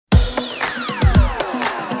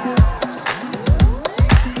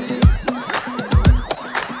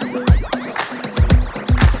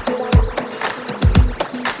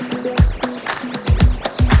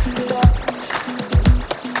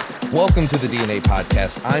Welcome to the DNA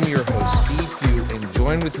Podcast. I'm your host, Steve Pugh, and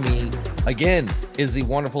join with me again is the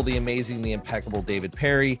wonderful, the amazing, the impeccable David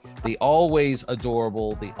Perry, the always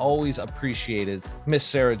adorable, the always appreciated Miss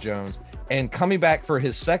Sarah Jones, and coming back for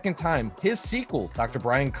his second time, his sequel, Dr.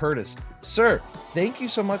 Brian Curtis. Sir, thank you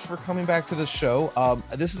so much for coming back to the show.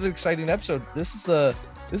 This is an exciting episode. This is going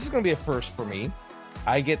to be a first for me.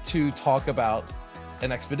 I get to talk about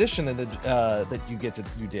an expedition that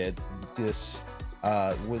you did this.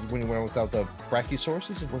 Was when you went without the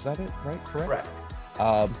Brachiosaurus, was that it? Right? Correct.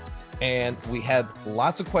 And we had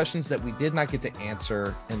lots of questions that we did not get to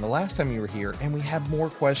answer in the last time you were here, and we have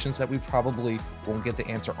more questions that we probably won't get to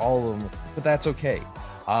answer all of them, but that's okay.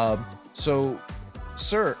 So,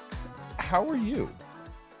 sir, how are you?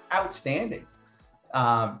 Outstanding.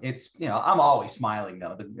 It's, I'm always smiling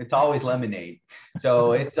though. It's always lemonade.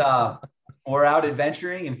 So it's we're out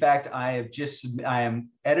adventuring. In fact, I am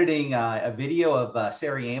editing a video of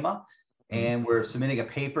Sariema, and we're submitting a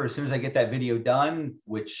paper as soon as I get that video done,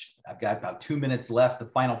 which I've got about 2 minutes left, the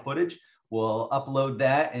final footage. We'll upload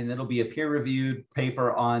that, and it'll be a peer-reviewed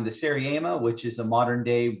paper on the Sariema, which is a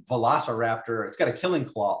modern-day velociraptor. It's got a killing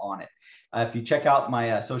claw on it. If you check out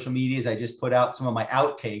my social medias, I just put out some of my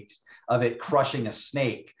outtakes of it crushing a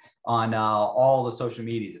snake on all the social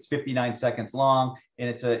medias. It's 59 seconds long, and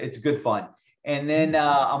it's good fun. And then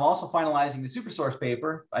I'm also finalizing the Supersource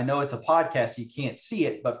paper. I know it's a podcast, so you can't see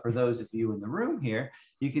it, but for those of you in the room here,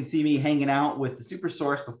 you can see me hanging out with the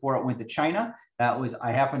Supersource before it went to China.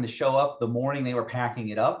 I happened to show up the morning they were packing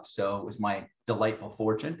it up, so it was my delightful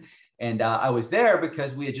fortune. And I was there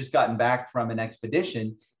because we had just gotten back from an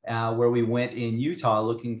expedition where we went in Utah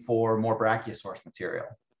looking for more Brachiosaurus material.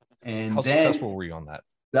 And how successful were you on that?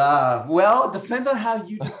 Well, it depends on how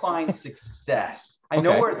you define success. I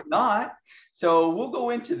know where it's not. So we'll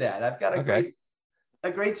go into that. I've got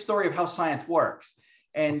a great story of how science works.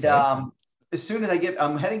 And as soon as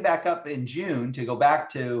I'm heading back up in June to go back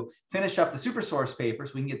to finish up the Supersource paper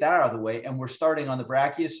so we can get that out of the way. And we're starting on the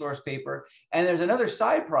Brachiosaurus paper. And there's another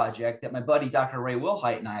side project that my buddy, Dr. Ray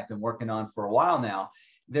Wilhite, and I have been working on for a while now.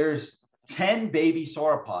 There's 10 baby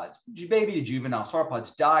sauropods, baby to juvenile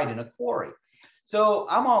sauropods died in a quarry. So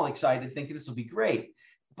I'm all excited thinking this will be great.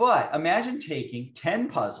 But imagine taking 10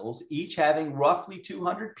 puzzles, each having roughly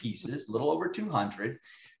 200 pieces, a little over 200,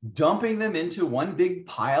 dumping them into one big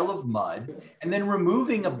pile of mud, and then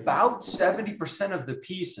removing about 70% of the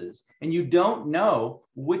pieces, and you don't know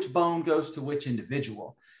which bone goes to which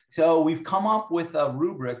individual. So we've come up with a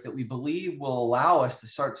rubric that we believe will allow us to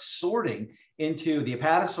start sorting into the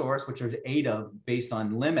Apatosaurus, which there's 8 of based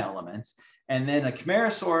on limb elements, and then a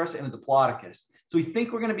Camarasaurus and a Diplodocus. So we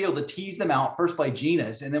think we're going to be able to tease them out first by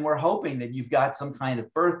genus, and then we're hoping that you've got some kind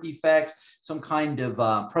of birth defects, some kind of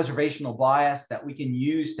preservational bias that we can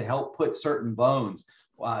use to help put certain bones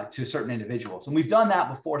to certain individuals. And we've done that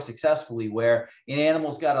before successfully, where an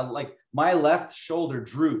animal's got like my left shoulder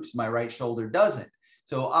droops, my right shoulder doesn't.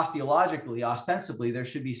 So osteologically, ostensibly, there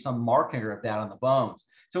should be some marker of that on the bones.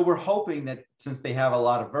 So we're hoping that since they have a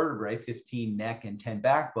lot of vertebrae, 15 neck and 10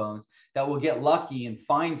 backbones, that we'll get lucky and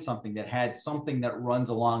find something that had something that runs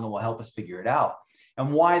along and will help us figure it out.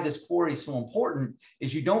 And why this quarry is so important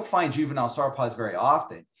is you don't find juvenile sauropods very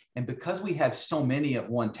often. And because we have so many of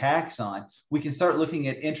one taxon, we can start looking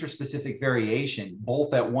at intraspecific variation,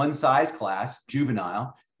 both at one size class,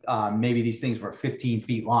 juvenile, maybe these things were 15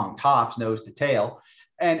 feet long tops, nose to tail,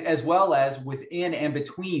 and as well as within and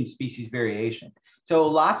between species variation. So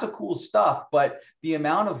lots of cool stuff, but the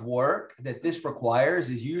amount of work that this requires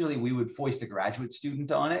is usually we would foist a graduate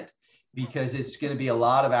student on it because it's going to be a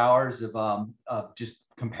lot of hours of just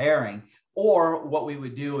comparing. Or what we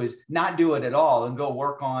would do is not do it at all and go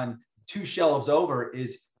work on 2 shelves over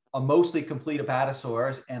is a mostly complete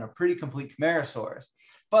Apatosaurus and a pretty complete Camarasaurus.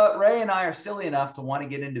 But Ray and I are silly enough to want to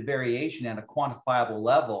get into variation at a quantifiable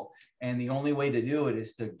level. And the only way to do it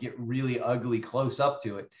is to get really ugly close up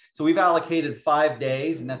to it. So we've allocated 5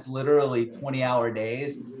 days, and that's literally 20-hour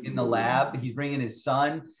days in the lab. He's bringing his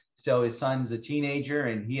son. So his son's a teenager,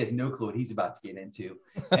 and he has no clue what he's about to get into.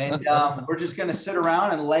 And we're just going to sit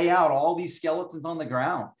around and lay out all these skeletons on the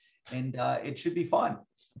ground. And it should be fun.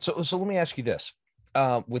 So let me ask you this.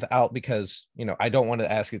 Because I don't want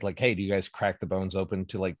to ask you like, hey, do you guys crack the bones open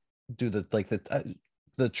to like do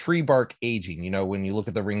the tree bark aging? When you look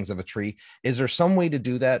at the rings of a tree, is there some way to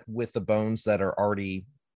do that with the bones that are already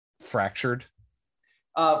fractured?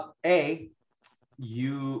 So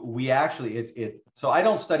I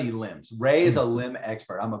don't study limbs. Ray is a limb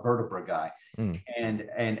expert. I'm a vertebra guy. And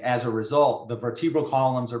as a result, the vertebral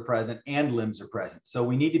columns are present and limbs are present. So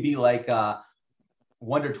we need to be like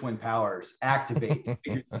Wonder Twin powers activate to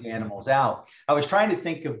figure these animals out. I was trying to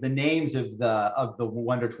think of the names of the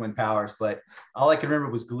Wonder Twin powers, but all I could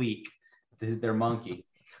remember was Gleek, their monkey.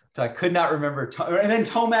 So I could not remember. And then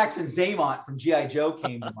Tomax and Xamot from G.I. Joe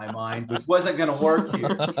came to my mind, which wasn't going to work here.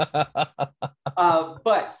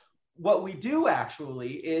 But what we do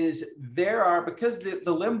actually is because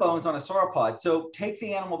the limb bones on a sauropod, so take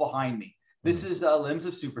the animal behind me. This is limbs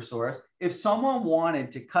of Supersaurus. If someone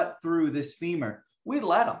wanted to cut through this femur, we'd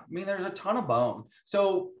let them. I mean, there's a ton of bone.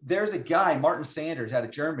 So there's a guy, Martin Sanders out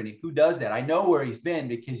of Germany, who does that. I know where he's been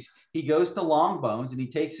because he goes to long bones and he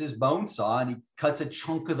takes his bone saw and he cuts a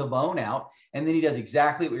chunk of the bone out. And then he does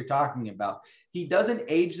exactly what you're talking about. He doesn't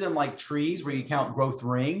age them like trees where you count growth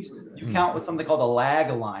rings. You count with something called a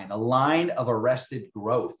lag line, a line of arrested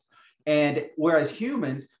growth. And whereas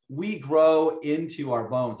humans, we grow into our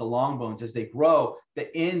bones, the long bones. As they grow,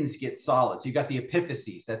 the ends get solid. So you've got the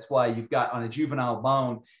epiphyses. That's why you've got on a juvenile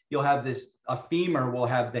bone, you'll have a femur will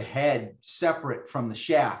have the head separate from the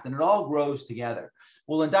shaft, and it all grows together.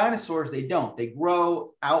 Well, in dinosaurs, they don't. They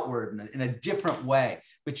grow outward in a different way,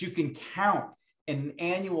 but you can count an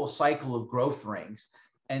annual cycle of growth rings.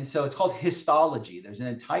 And so it's called histology. There's an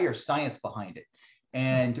entire science behind it.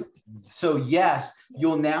 And so, yes,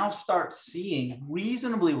 you'll now start seeing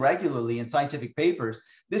reasonably regularly in scientific papers,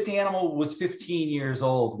 this animal was 15 years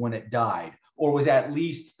old when it died, or was at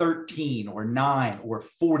least 13 or 9 or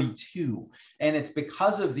 42. And it's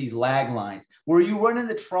because of these lag lines. Where you run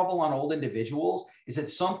into trouble on old individuals is at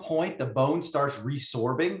some point the bone starts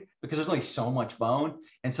resorbing because there's only so much bone.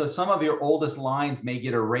 And so some of your oldest lines may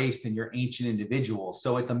get erased in your ancient individuals.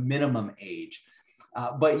 So it's a minimum age.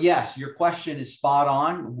 But yes, your question is spot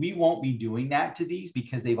on. We won't be doing that to these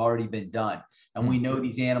because they've already been done. And we know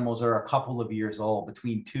these animals are a couple of years old,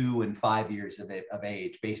 between 2 and 5 years of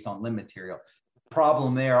age based on limb material.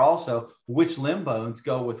 Problem there also, which limb bones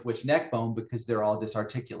go with which neck bone because they're all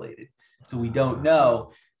disarticulated. So we don't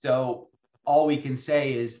know. So all we can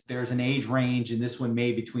say is there's an age range and this one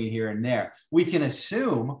may between here and there. We can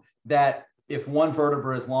assume that if one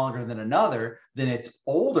vertebra is longer than another, then it's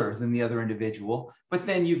older than the other individual. But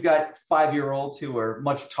then you've got 5-year-olds who are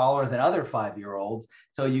much taller than other 5-year-olds.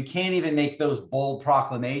 So you can't even make those bold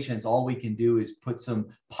proclamations. All we can do is put some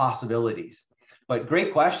possibilities. But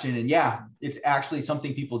great question. And yeah, it's actually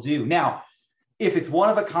something people do. Now, if it's one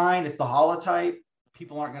of a kind, it's the holotype,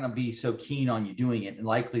 people aren't going to be so keen on you doing it. And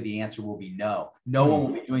likely the answer will be no. No one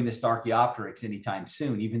will be doing this Archaeopteryx anytime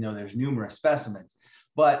soon, even though there's numerous specimens.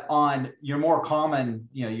 But on your more common,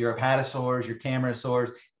 your apatosaurs, your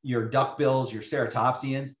camarasaurs, your duckbills, your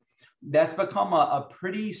ceratopsians, that's become a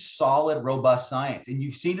pretty solid, robust science. And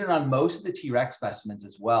you've seen it on most of the T-Rex specimens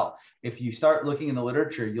as well. If you start looking in the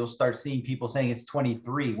literature, you'll start seeing people saying it's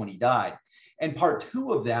 23 when he died. And part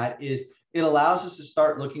 2 of that is it allows us to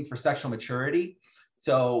start looking for sexual maturity.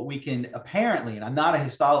 So we can apparently, and I'm not a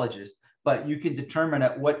histologist, but you can determine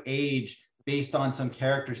at what age, based on some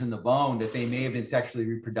characters in the bone, that they may have been sexually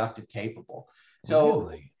reproductive capable. So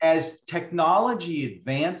really? As technology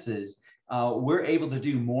advances, we're able to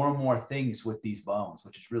do more and more things with these bones,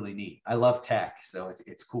 which is really neat. I love tech, so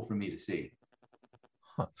it's cool for me to see.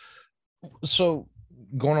 Huh. So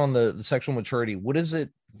going on the sexual maturity, what is it,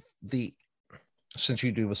 since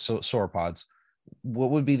you do with sauropods, what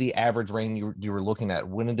would be the average range you were looking at?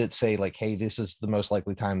 When did it say like, hey, this is the most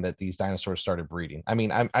likely time that these dinosaurs started breeding? I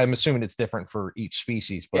mean, I'm assuming it's different for each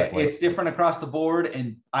species, but yeah, it's different across the board.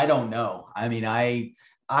 And I don't know. I mean, I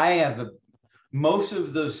have most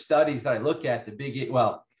of those studies that I look at,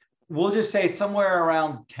 we'll just say it's somewhere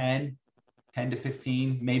around 10 to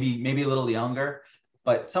 15, maybe a little younger,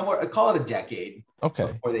 but somewhere, call it a decade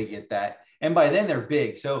before they get that. And by then they're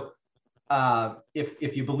big. So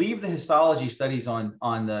if you believe the histology studies on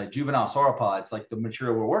the juvenile sauropods, like the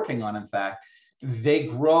material we're working on, in fact, they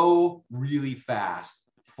grow really fast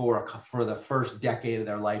for the first decade of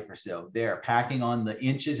their life or so. They're packing on the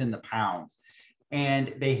inches and the pounds.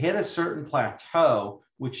 And they hit a certain plateau,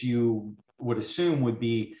 which you would assume would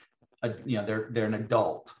be, they're an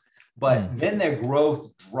adult. But then their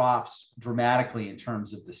growth drops dramatically in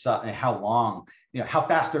terms of how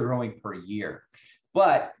fast they're growing per year.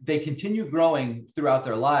 But they continue growing throughout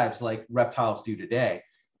their lives like reptiles do today.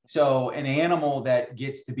 So an animal that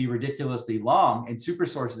gets to be ridiculously long, and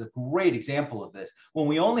Supersaurus is a great example of this. When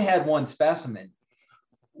we only had one specimen,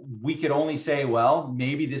 we could only say, well,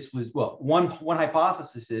 maybe this was, one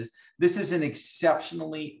hypothesis is this is an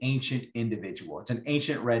exceptionally ancient individual. It's an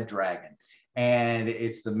ancient red dragon. And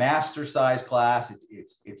it's the master size class.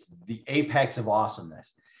 It's the apex of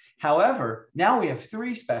awesomeness. However, now we have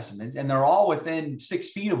 3 specimens and they're all within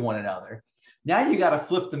 6 feet of one another. Now you got to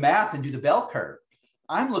flip the math and do the bell curve.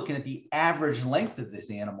 I'm looking at the average length of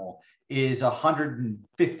this animal is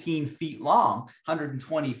 115 feet long,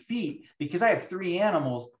 120 feet, because I have 3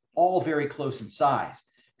 animals all very close in size.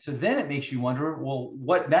 So then it makes you wonder, well,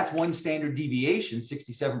 that's one standard deviation,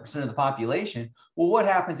 67% of the population. Well, what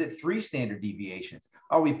happens at 3 standard deviations?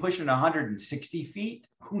 Are we pushing 160 feet?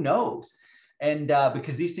 Who knows? And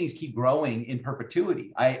because these things keep growing in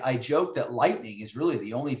perpetuity. I joke that lightning is really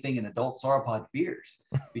the only thing an adult sauropod fears,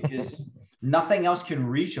 because nothing else can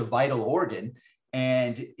reach a vital organ.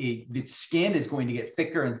 And its skin is going to get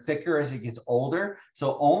thicker and thicker as it gets older.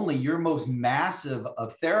 So only your most massive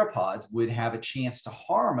of theropods would have a chance to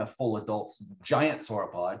harm a full adult giant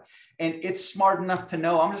sauropod. And it's smart enough to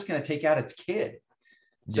know, I'm just going to take out its kid.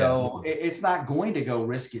 So it's not going to go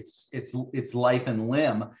risk its life and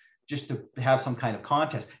limb just to have some kind of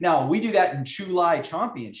contest. Now, we do that in Chulai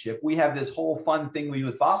Championship. We have this whole fun thing we do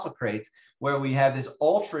with fossil crates, where we have this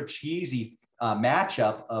ultra cheesy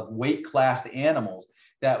matchup of weight classed animals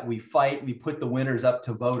that we fight. We put the winners up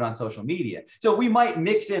to vote on social media. So we might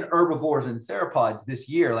mix in herbivores and theropods this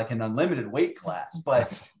year, like an unlimited weight class,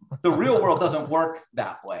 but the real world doesn't work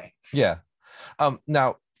that way. Yeah.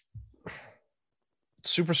 Now,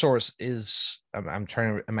 Supersaurus is, I'm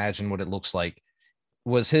trying to imagine what it looks like.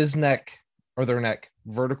 Was his neck or their neck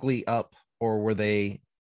vertically up, or were they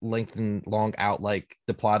lengthened long out like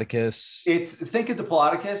Diplodocus? Think of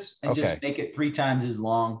Diplodocus and just make it 3 times as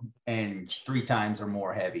long and 3 times or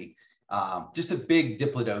more heavy. Just a big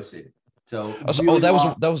Diplodocid. So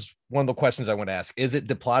that was one of the questions I want to ask. Is it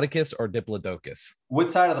Diplodocus or Diplodocus?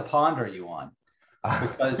 What side of the pond are you on?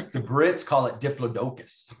 Because the Brits call it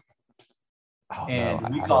Diplodocus.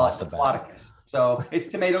 We call it Diplodocus. So it's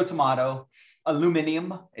tomato,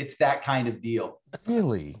 aluminum. It's that kind of deal.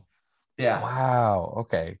 Really? Yeah. Wow.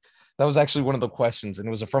 Okay. That was actually one of the questions, and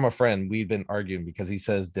it was from a friend. We've been arguing because he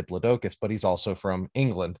says Diplodocus, but he's also from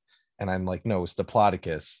England, and I'm like, no, it's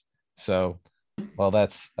Diplodocus. So, well,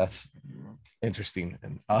 that's interesting.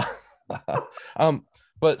 And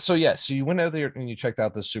but so yeah, so you went out there and you checked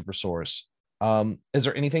out the Supersaurus. Is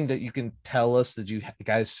there anything that you can tell us that you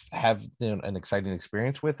guys have an exciting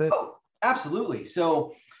experience with it? Oh, absolutely.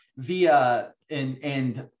 So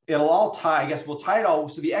and it'll all tie, I guess we'll tie it all.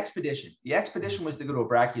 So the expedition was to go to a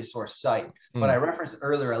Brachiosaurus site, but I referenced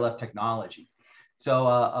earlier, I left technology. So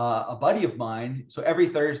a buddy of mine, so every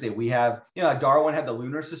Thursday we have, Darwin had the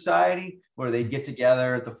Lunar Society where they get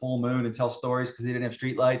together at the full moon and tell stories because they didn't have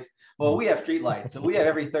street lights. Well, we have street lights. So we have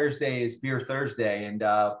every Thursday is Beer Thursday, and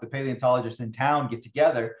the paleontologists in town get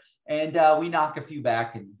together and we knock a few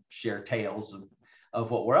back and share tales of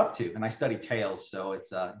what we're up to. And I study tails, so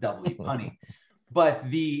it's doubly punny. But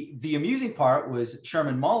the amusing part was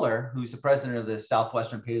Sherman Muller, who's the president of the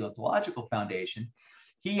Southwestern Paleontological Foundation.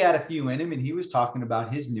 He had a few in him, and he was talking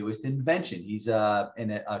about his newest invention. He's a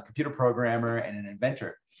computer programmer and an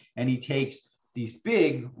inventor. And he takes these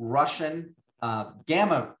big Russian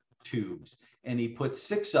gamma tubes, and he puts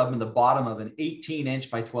 6 of them in the bottom of an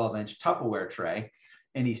 18-inch by 12-inch Tupperware tray.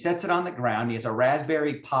 And he sets it on the ground. He has a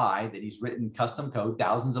Raspberry Pi that he's written custom code,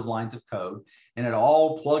 thousands of lines of code, and it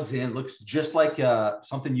all plugs in, looks just like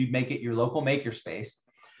something you'd make at your local makerspace.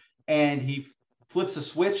 And he flips a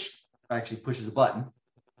switch, actually pushes a button,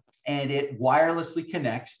 and it wirelessly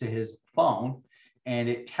connects to his phone, and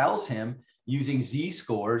it tells him using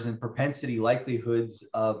z-scores and propensity likelihoods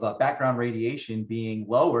of background radiation being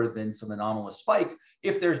lower than some anomalous spikes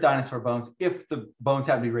if there's dinosaur bones, if the bones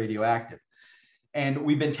happen to be radioactive. And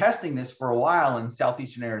we've been testing this for a while in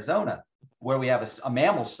southeastern Arizona, where we have a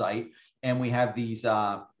mammal site, and we have these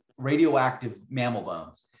radioactive mammal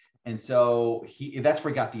bones. And so that's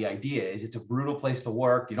where he got the idea, is it's a brutal place to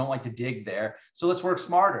work. You don't like to dig there. So let's work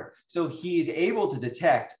smarter. So he's able to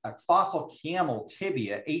detect a fossil camel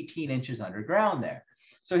tibia 18 inches underground there.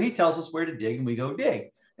 So he tells us where to dig, and we go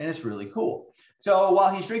dig. And it's really cool. So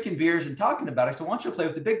while he's drinking beers and talking about it, I said, why don't you play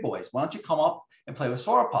with the big boys? Why don't you come up and play with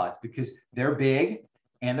sauropods, because they're big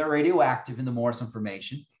and they're radioactive in the Morrison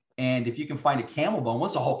Formation. And if you can find a camel bone,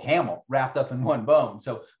 what's a whole camel wrapped up in one bone?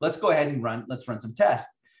 So let's go ahead and let's run some tests.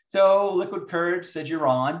 So Liquid Courage said, you're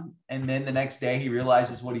on. And then the next day he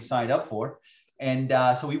realizes what he signed up for. And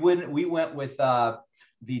so we went with the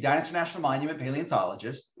Dinosaur National Monument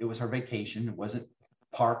paleontologist. It was her vacation. It wasn't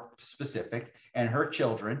park specific. And her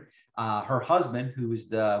children, her husband, who is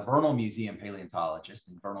the Vernal Museum paleontologist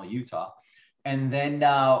in Vernal, Utah. And then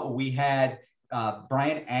we had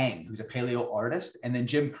Brian Ang, who's a paleo artist, and then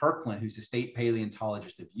Jim Kirkland, who's the state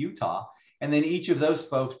paleontologist of Utah. And then each of those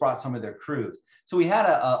folks brought some of their crews. So we had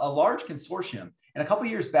a large consortium. And a couple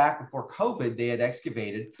of years back, before COVID, they had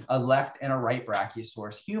excavated a left and a right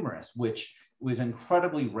Brachiosaurus humerus, which was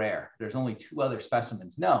incredibly rare. There's only 2 other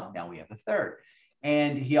specimens known. Now we have the 3rd.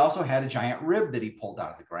 And he also had a giant rib that he pulled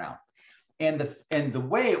out of the ground. And the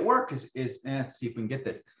way it worked is let's see if we can get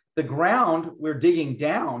this. The ground, we're digging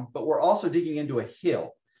down, but we're also digging into a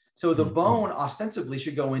hill. So the bone ostensibly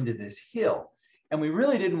should go into this hill. And we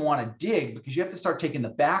really didn't want to dig because you have to start taking the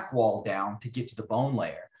back wall down to get to the bone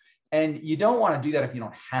layer. And you don't want to do that if you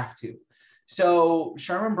don't have to. So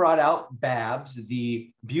Sherman brought out Babs,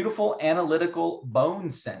 the beautiful analytical bone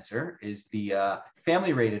sensor is the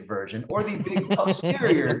family rated version, or the big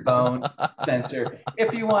posterior bone sensor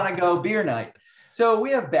if you want to go beer night. So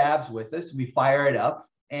we have Babs with us. We fire it up,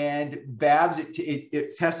 and Babs,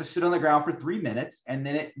 it has to sit on the ground for 3 minutes, and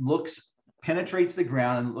then it penetrates the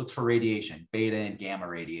ground and looks for radiation, beta and gamma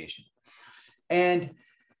radiation. And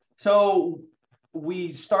so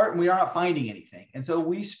we are not finding anything. And so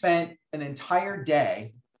we spent an entire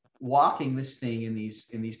day walking this thing in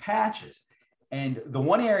these patches. And the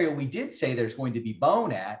one area we did say there's going to be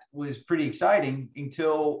bone at was pretty exciting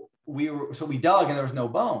until we dug and there was no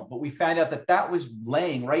bone, but we found out that was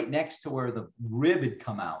laying right next to where the rib had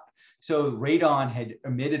come out. So radon had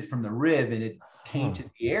emitted from the rib and it tainted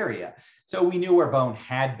the area. So we knew where bone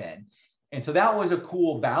had been. And so that was a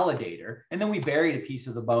cool validator. And then we buried a piece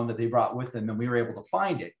of the bone that they brought with them and we were able to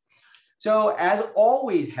find it. So as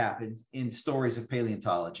always happens in stories of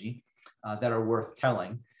paleontology that are worth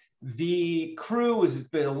telling, the crew was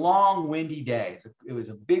a long, windy day. It was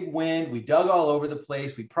a big wind. We dug all over the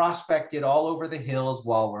place. We prospected all over the hills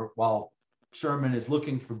while Sherman is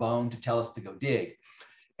looking for bone to tell us to go dig.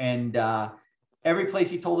 And every place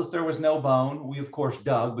he told us there was no bone, we of course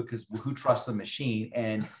dug because who trusts the machine?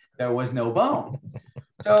 And there was no bone.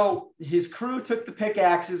 So his crew took the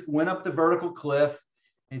pickaxes, went up the vertical cliff.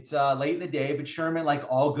 It's late in the day, but Sherman, like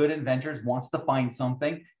all good inventors, wants to find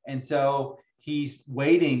something. And so he's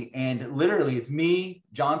waiting, and literally it's me,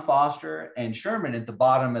 John Foster, and Sherman at the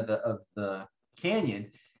bottom of the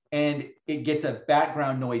canyon, and it gets a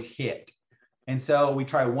background noise hit. And so we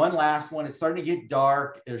try one last one. It's starting to get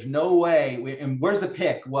dark. There's no way. And where's the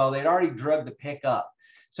pick? Well, they'd already drugged the pick up.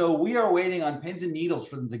 So we are waiting on pins and needles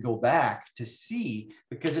for them to go back to see,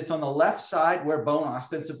 because it's on the left side where bone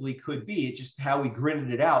ostensibly could be. It's just how we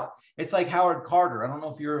gridded it out. It's like Howard Carter. I don't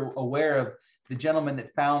know if you're aware of the gentleman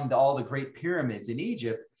that found all the great pyramids in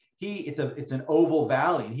Egypt. It's an oval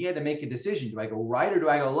valley, and he had to make a decision. Do I go right or do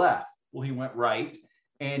I go left? Well, he went right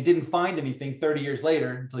and didn't find anything 30 years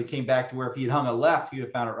later until he came back to where if he had hung a left, he'd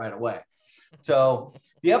have found it right away. So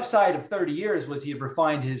the upside of 30 years was he had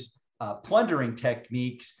refined his plundering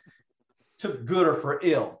techniques to good or for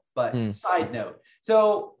ill, but side note.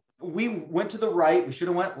 So we went to the right, we should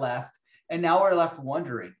have went left. And now we're left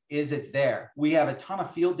wondering, is it there? We have a ton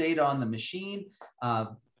of field data on the machine.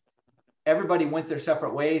 Everybody went their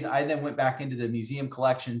separate ways. I then went back into the museum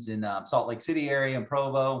collections in Salt Lake City area and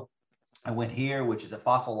Provo. I went here, which is a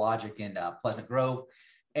Fossil Logic in Pleasant Grove.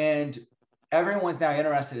 And everyone's now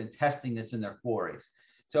interested in testing this in their quarries.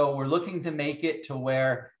 So we're looking to make it to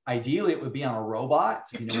where ideally it would be on a robot.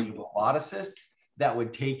 So, roboticists that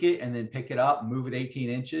would take it and then pick it up, move it 18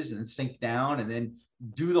 inches and then sink down and then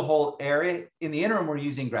do the whole area. In the interim, we're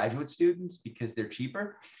using graduate students because they're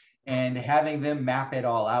cheaper and having them map it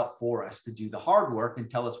all out for us to do the hard work and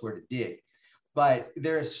tell us where to dig. But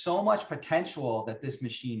there is so much potential that this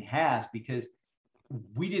machine has because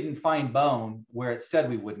we didn't find bone where it said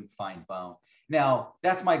we wouldn't find bone. Now,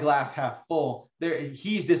 that's my glass half full.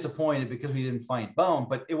 He's disappointed because we didn't find bone,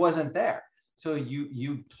 but it wasn't there. So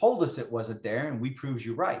you told us it wasn't there and we proved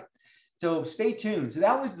you right. So stay tuned. So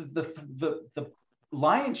that was the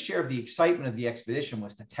lion's share of the excitement of the expedition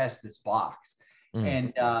was to test this box.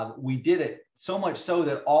 And we did it so much so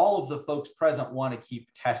that all of the folks present want to keep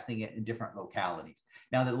testing it in different localities.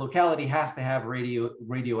 Now, the locality has to have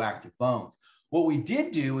radioactive bones. What we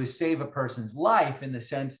did do is save a person's life in the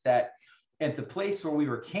sense that at the place where we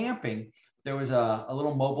were camping, there was a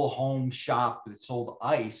little mobile home shop that sold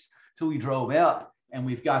ice. So we drove up and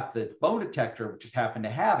we've got the bone detector, which just happened to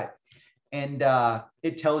have it. And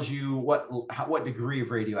it tells you what degree of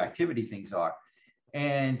radioactivity things are.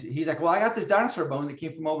 And he's like, well, I got this dinosaur bone that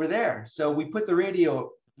came from over there. So we put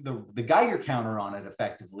the Geiger counter on it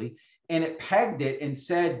effectively, and it pegged it and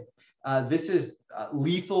said, this is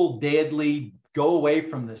lethal, deadly, go away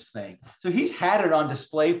from this thing. So he's had it on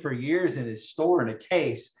display for years in his store in a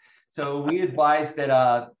case. So we advised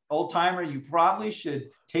that old timer, you probably should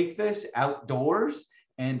take this outdoors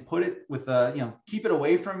and put it with keep it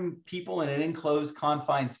away from people in an enclosed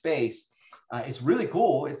confined space. It's really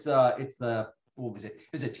cool. What was it?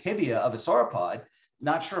 It was a tibia of a sauropod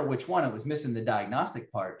not sure which one. It was missing the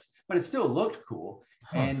diagnostic parts, but it still looked cool.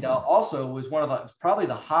 And also was one of probably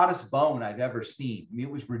the hottest bone I've ever seen. I mean,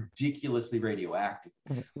 it was ridiculously radioactive.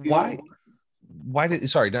 Why did,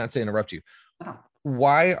 sorry, not to interrupt you.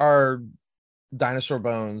 Why are dinosaur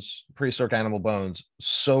bones, prehistoric animal bones,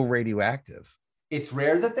 so radioactive? It's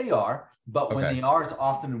rare that they are, but when they are, it's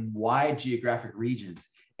often in wide geographic regions.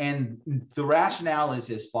 And the rationale is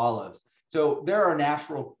as follows. So there are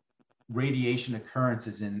natural radiation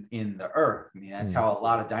occurrences in the earth. I mean, that's how a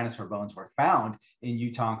lot of dinosaur bones were found in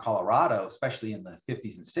Utah and Colorado, especially in the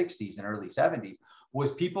 50s and 60s and early 70s,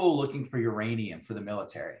 was people looking for uranium for the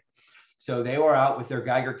military. So they were out with their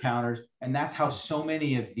Geiger counters, and that's how so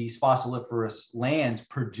many of these fossiliferous lands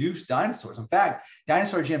produced dinosaurs. In fact,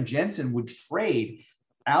 dinosaur Jim Jensen would trade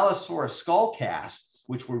Allosaurus skull casts,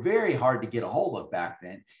 which were very hard to get a hold of back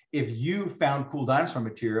then, if you found cool dinosaur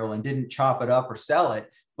material and didn't chop it up or sell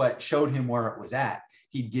it, but showed him where it was at.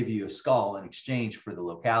 He'd give you a skull in exchange for the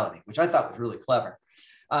locality, which I thought was really clever.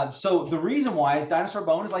 So the reason why is dinosaur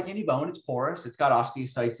bone is like any bone. It's porous. It's got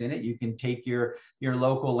osteocytes in it. You can take your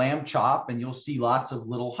local lamb chop and you'll see lots of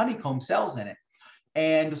little honeycomb cells in it.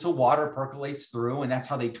 And so water percolates through, and that's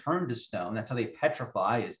how they turn to stone. That's how they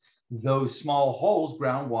petrify, is those small holes,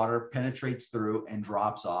 groundwater penetrates through and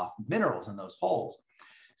drops off minerals in those holes.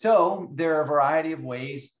 So there are a variety of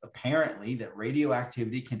ways, apparently, that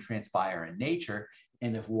radioactivity can transpire in nature.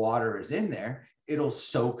 And if water is in there, it'll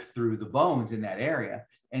soak through the bones in that area.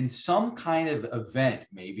 And some kind of event,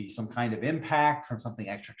 maybe some kind of impact from something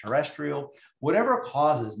extraterrestrial, whatever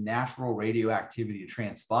causes natural radioactivity to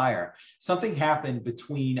transpire, something happened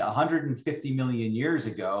between 150 million years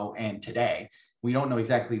ago and today. We don't know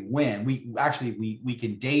exactly when. We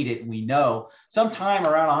can date it, and we know sometime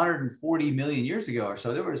around 140 million years ago or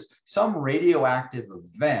so, there was some radioactive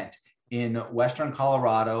event in Western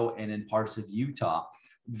Colorado and in parts of Utah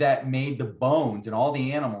that made the bones and all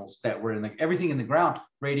the animals that were in everything in the ground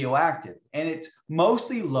radioactive. And it's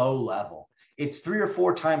mostly low level. It's 3 or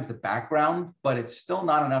 4 times the background, but it's still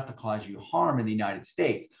not enough to cause you harm in the United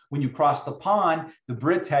States. When you cross the pond, the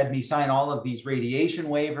Brits had me sign all of these radiation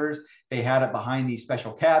waivers. They had it behind these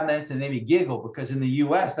special cabinets, and they made me giggle because in the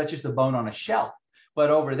US, that's just a bone on a shelf.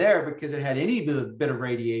 But over there, because it had any bit of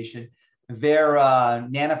radiation, their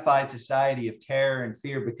nanified society of terror and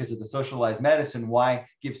fear because of the socialized medicine, why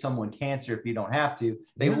give someone cancer if you don't have to?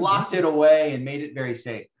 They locked it away and made it very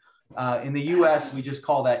safe. In the US, we just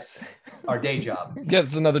call that our day job. Yeah,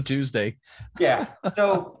 it's another Tuesday. Yeah.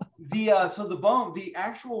 So the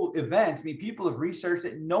actual events, I mean, people have researched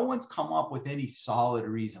it. No one's come up with any solid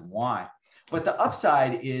reason why. But the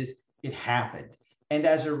upside is it happened. And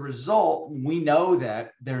as a result, we know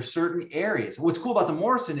that there are certain areas. What's cool about the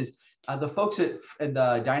Morrison is the folks at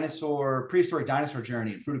the prehistoric dinosaur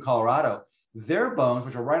journey in Fruita, Colorado, their bones,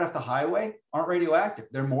 which are right off the highway, aren't radioactive.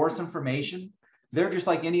 They're Morrison formation. They're just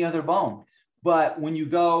like any other bone. But when you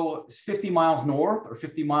go 50 miles north or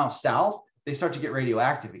 50 miles south, they start to get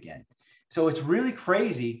radioactive again. So it's really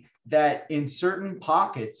crazy that in certain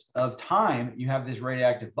pockets of time, you have these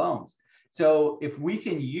radioactive bones. So if we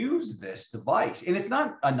can use this device, and it's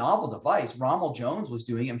not a novel device, Rommel Jones was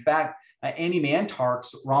doing it. In fact, Andy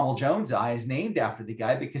Mantark's Rommel Jones eye is named after the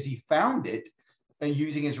guy because he found it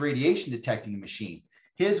using his radiation detecting machine.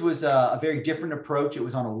 His was a very different approach. It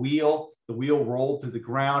was on a wheel. The wheel rolled through the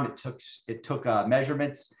ground. It took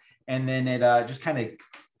measurements, and then it just kind of,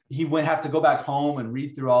 he would have to go back home and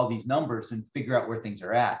read through all these numbers and figure out where things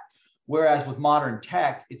are at. Whereas with modern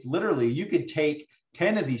tech, it's literally, you could take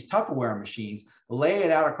 10 of these Tupperware machines, lay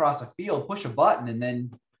it out across a field, push a button, and then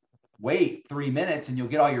wait 3 minutes, and you'll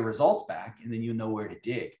get all your results back, and then you'll know where to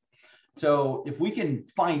dig. So if we can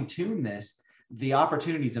fine tune this, the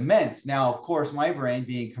opportunity is immense. Now, of course, my brain,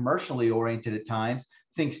 being commercially oriented at times,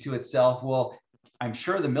 thinks to itself, well, I'm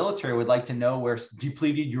sure the military would like to know where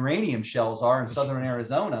depleted uranium shells are in southern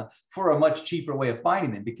Arizona for a much cheaper way of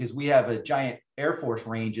finding them, because we have a giant Air Force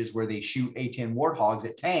ranges where they shoot A-10 Warthogs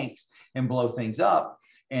at tanks and blow things up.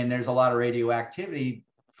 And there's a lot of radioactivity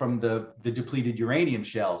from the depleted uranium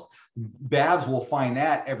shells. Babs will find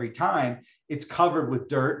that every time. It's covered with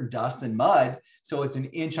dirt and dust and mud. So it's an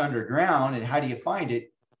inch underground. And how do you find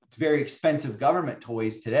it? It's very expensive government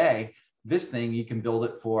toys today. This thing, you can build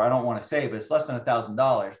it for, I don't want to say, but it's less than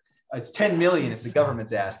 $1,000. It's 10 million if the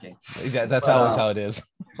government's asking. Yeah, that's always how it is.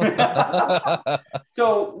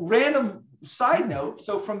 So random side note.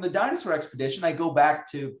 So from the dinosaur expedition, I go back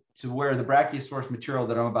to where the Brachiosaurus material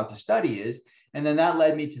that I'm about to study is. And then that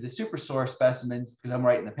led me to the Supersaur specimens because I'm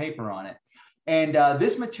writing the paper on it. And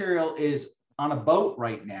this material is on a boat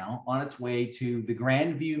right now on its way to the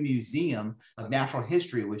Grandview Museum of Natural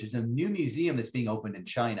History, which is a new museum that's being opened in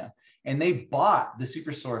China. And they bought the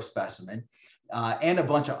Supersaurus specimen and a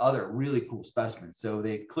bunch of other really cool specimens. So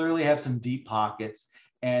they clearly have some deep pockets,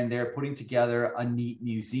 and they're putting together a neat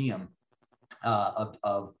museum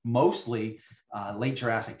of mostly late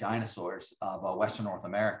Jurassic dinosaurs of Western North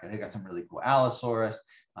America. They got some really cool Allosaurus.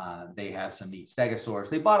 They have some neat Stegosaurus.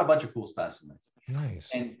 They bought a bunch of cool specimens. Nice.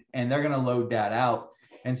 And they're going to load that out.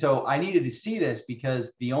 And so I needed to see this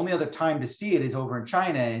because the only other time to see it is over in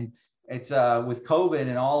China. And it's with COVID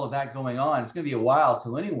and all of that going on, it's going to be a while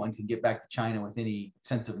till anyone can get back to China with any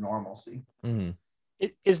sense of normalcy. Mm-hmm.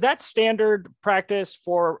 Is that standard practice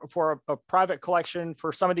for a private collection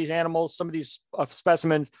for some of these animals, some of these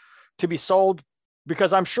specimens to be sold?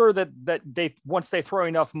 Because I'm sure that they, once they throw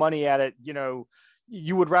enough money at it,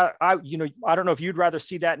 you would rather, I don't know if you'd rather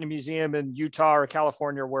see that in a museum in Utah or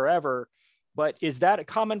California or wherever, but is that a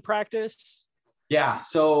common practice? Yeah.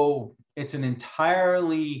 So it's an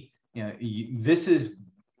entirely, this is,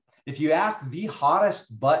 if you ask the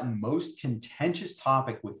hottest button, most contentious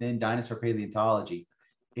topic within dinosaur paleontology,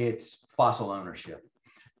 it's fossil ownership.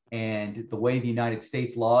 And the way the United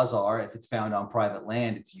States laws are, if it's found on private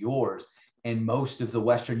land, it's yours. And most of the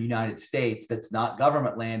Western United States that's not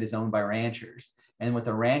government land is owned by ranchers. And what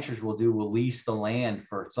the ranchers will do will lease the land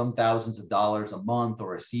for some thousands of dollars a month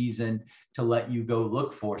or a season to let you go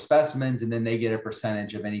look for specimens. And then they get a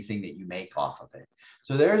percentage of anything that you make off of it.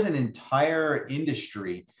 So there's an entire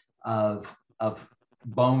industry of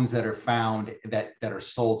bones that are found that are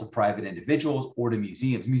sold to private individuals or to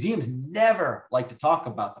museums. Museums never like to talk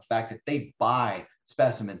about the fact that they buy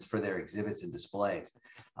specimens for their exhibits and displays.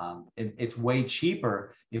 It's way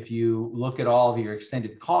cheaper if you look at all of your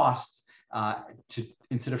extended costs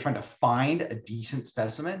instead of trying to find a decent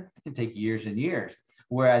specimen, it can take years and years.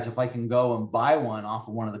 Whereas if I can go and buy one off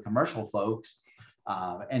of one of the commercial folks,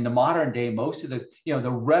 and the modern day, most of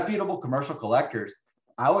the reputable commercial collectors,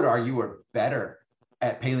 I would argue, are better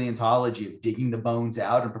at paleontology of digging the bones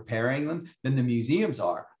out and preparing them than the museums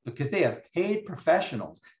are, because they have paid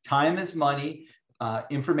professionals. Time is money.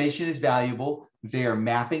 Information is valuable. They are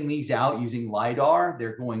mapping these out using LiDAR.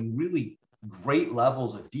 They're going really great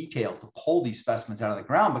levels of detail to pull these specimens out of the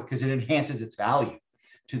ground because it enhances its value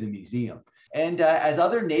to the museum. And as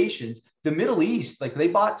other nations, the Middle East, like they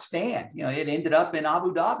bought Stan, it ended up in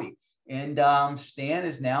Abu Dhabi. And Stan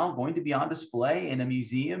is now going to be on display in a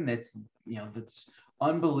museum that's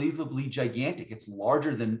unbelievably gigantic. It's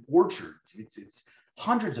larger than orchards. It's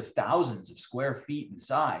hundreds of thousands of square feet in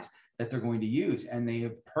size that they're going to use. And they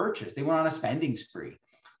went on a spending spree.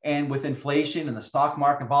 And with inflation and the stock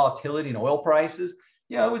market volatility and oil prices,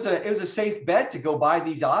 it was a safe bet to go buy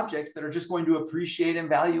these objects that are just going to appreciate in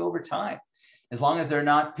value over time, as long as they're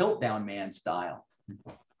not Piltdown Man style.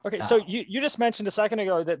 Okay, so you just mentioned a second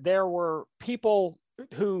ago that there were people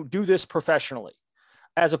who do this professionally,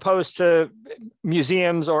 as opposed to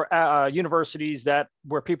museums or universities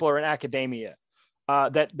where people are in academia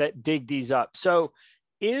that dig these up. So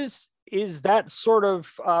is that sort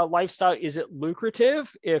of lifestyle, is it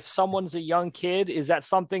lucrative? If someone's a young kid, is that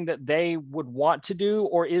something that they would want to do?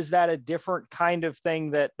 Or is that a different kind of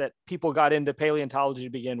thing that people got into paleontology to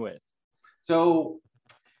begin with? So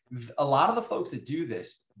a lot of the folks that do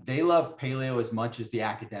this, they love paleo as much as the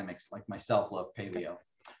academics like myself love paleo,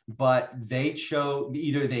 but they chose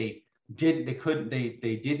either they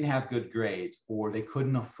didn't have good grades, or they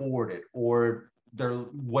couldn't afford it, or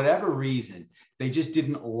whatever reason, they just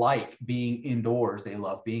didn't like being indoors. They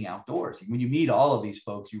love being outdoors. When you meet all of these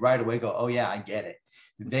folks, you right away go, oh yeah, I get it.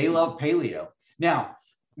 They love paleo. Now,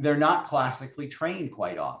 they're not classically trained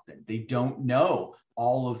quite often. They don't know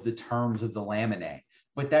all of the terms of the laminae,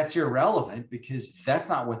 but that's irrelevant because that's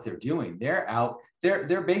not what they're doing. They're out,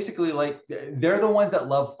 they're basically like, they're the ones that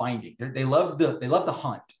love finding. They love the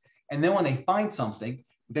hunt. And then when they find something,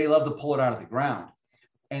 they love to pull it out of the ground.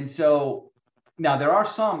 And so now there are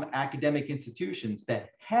some academic institutions that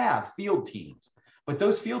have field teams, but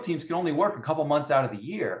those field teams can only work a couple months out of the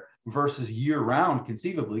year versus year round,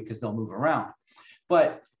 conceivably, because they'll move around.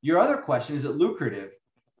 But your other question, is it lucrative?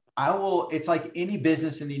 It's like any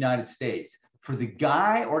business in the United States. For the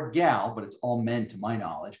guy or gal, but it's all men to my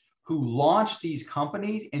knowledge, who launched these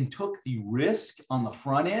companies and took the risk on the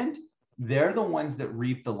front end, they're the ones that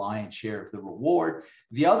reap the lion's share of the reward.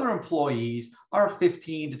 The other employees are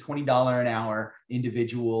 $15 to $20 an hour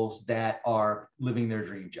individuals that are living their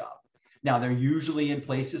dream job. Now, they're usually in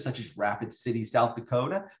places such as Rapid City, South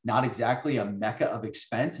Dakota, not exactly a mecca of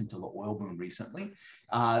expense until the oil boom recently.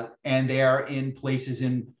 And they are in places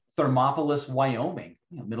in Thermopolis, Wyoming,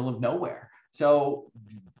 middle of nowhere. So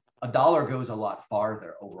a dollar goes a lot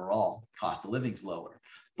farther overall. Cost of living's lower.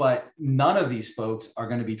 But none of these folks are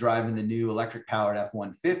going to be driving the new electric powered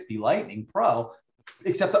F-150 Lightning Pro,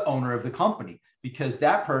 except the owner of the company, because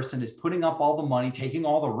that person is putting up all the money, taking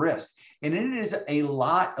all the risk. And it is a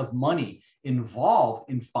lot of money involved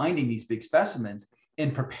in finding these big specimens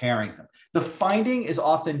and preparing them. The finding is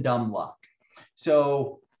often dumb luck.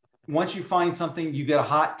 So once you find something, you get a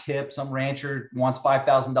hot tip, some rancher wants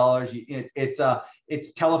 $5,000.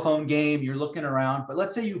 It's telephone game, you're looking around, but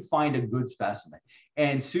let's say you find a good specimen.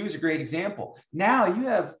 And Sue's a great example. Now you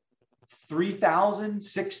have 3,000,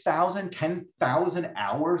 6,000, 10,000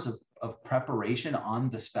 hours of preparation on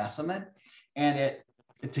the specimen. And if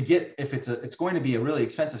it's going to be a really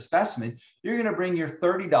expensive specimen, you're going to bring your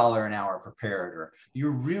 $30 an hour preparator,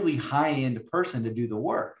 your really high-end person to do the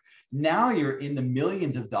work. Now you're in the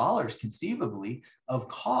millions of dollars conceivably of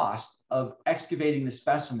cost of excavating the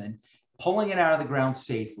specimen, pulling it out of the ground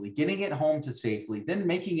safely, getting it home to safely, then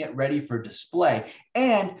making it ready for display.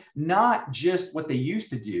 And not just what they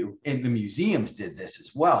used to do, and the museums did this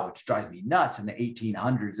as well, which drives me nuts in the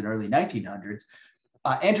 1800s and early 1900s.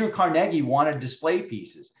 Andrew Carnegie wanted display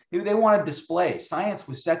pieces. They wanted display. Science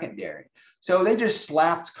was secondary. So they just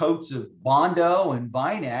slapped coats of Bondo and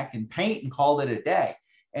Vinac and paint and called it a day,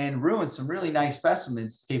 and ruined some really nice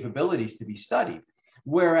specimens' capabilities to be studied.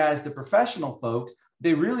 Whereas the professional folks,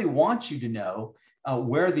 they really want you to know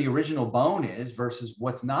where the original bone is versus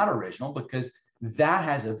what's not original, because that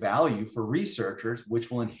has a value for researchers, which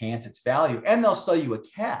will enhance its value. And they'll sell you a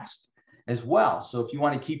cast as well. So if you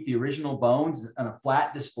want to keep the original bones on a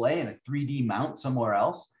flat display and a 3D mount somewhere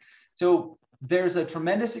else. So there's a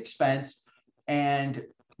tremendous expense, and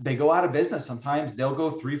they go out of business. Sometimes they'll go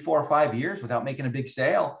 3, 4, or 5 years without making a big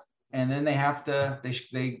sale. And then they have to,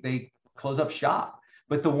 they close up shop.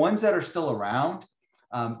 But the ones that are still around,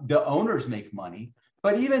 the owners make money,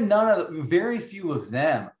 but even very few of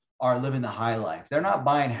them are living the high life. They're not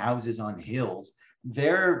buying houses on hills.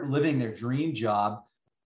 They're living their dream job.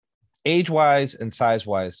 Age-wise and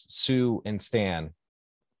size-wise, Sue and Stan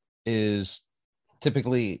is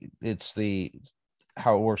typically, it's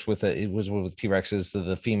how it works with it was with T-Rexes.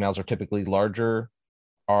 The females are typically larger.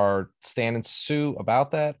 Are Stan and Sue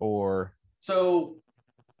about that, or? So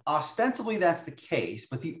ostensibly that's the case,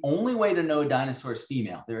 but the only way to know a dinosaur is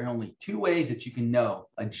female. There are only 2 ways that you can know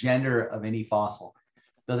a gender of any fossil.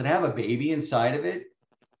 Does it have a baby inside of it,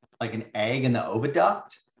 like an egg in the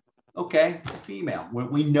oviduct? Okay, it's a female.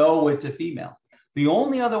 We know it's a female. The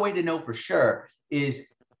only other way to know for sure is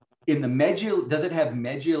in the does it have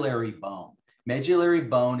medullary bone? Medullary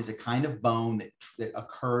bone is a kind of bone that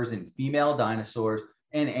occurs in female dinosaurs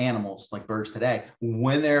and animals like birds today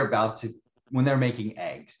when they're making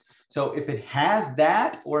eggs. So if it has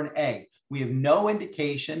that or an egg, we have no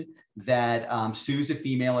indication that Sue's a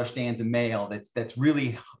female or Stan's a male. That's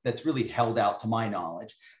really held out to my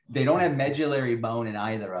knowledge. They don't have medullary bone in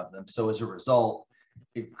either of them. So as a result,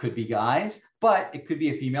 it could be guys, but it could be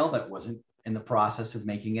a female that wasn't in the process of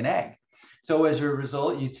making an egg. So as a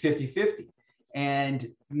result, it's 50-50. And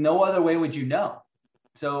no other way would you know.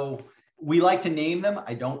 So we like to name them.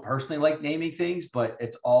 I don't personally like naming things, but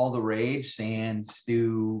it's all the rage. Sand,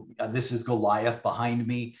 Stu, this is Goliath behind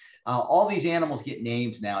me. All these animals get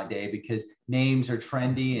names nowadays because names are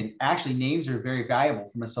trendy, and actually names are very valuable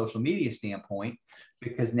from a social media standpoint,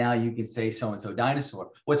 because now you can say so-and-so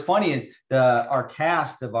dinosaur. What's funny is our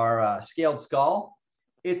cast of our scaled skull,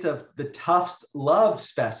 it's the Tufts Love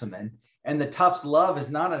specimen, and the Tufts Love is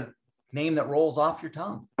not a name that rolls off your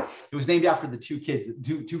tongue. It was named after the 2 kids,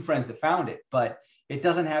 two friends that found it, but it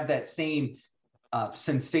doesn't have that same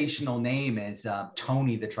sensational name as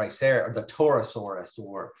Tony the or the Torosaurus,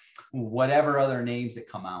 or whatever other names that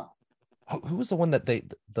come out. Who was the one that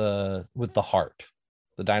with the heart,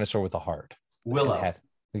 the dinosaur with the heart? Willow.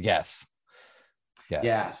 Yes.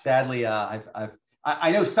 Yeah. Sadly,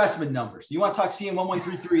 I know specimen numbers. You want to talk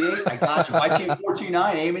CM11338? I got you.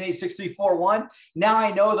 YK429, AMN86341. Now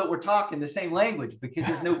I know that we're talking the same language, because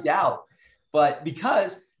there's no doubt. But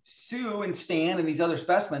because Sue and Stan and these other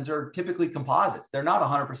specimens are typically composites, they're not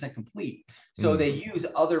 100% complete. So they use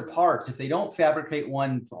other parts. If they don't fabricate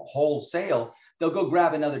one wholesale, they'll go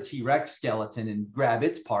grab another T-Rex skeleton and grab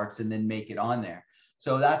its parts and then make it on there.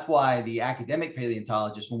 So that's why the academic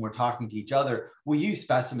paleontologists, when we're talking to each other, we use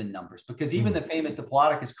specimen numbers, because even the famous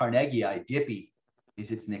Diplodocus carnegii, Dippy is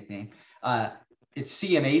its nickname, it's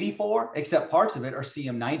CM84, except parts of it are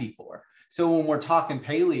CM94. So when we're talking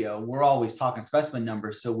paleo, we're always talking specimen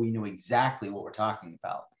numbers, so we know exactly what we're talking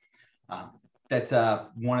about. That's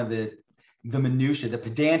one of the minutiae, the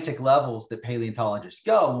pedantic levels that paleontologists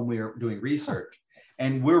go when we're doing research.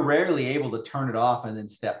 And we're rarely able to turn it off and then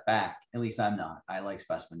step back. At least I'm not. I like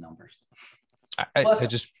specimen numbers. I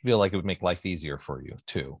just feel like it would make life easier for you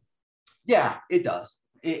too. Yeah, it does.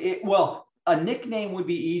 Well, a nickname would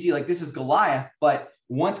be easy. Like this is Goliath, but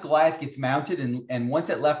once Goliath gets mounted and once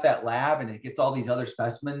it left that lab and it gets all these other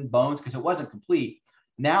specimen bones, because it wasn't complete,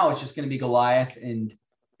 now it's just going to be Goliath, and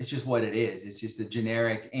it's just what it is. It's just a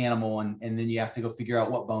generic animal, and then you have to go figure out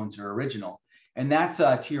what bones are original. And that's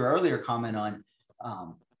to your earlier comment on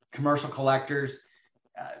commercial collectors.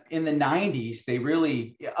 In the 90s, they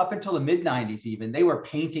really, up until the mid 90s even, they were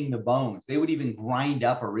painting the bones. They would even grind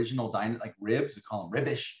up original like ribs. We call them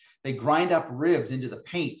ribbish. They grind up ribs into the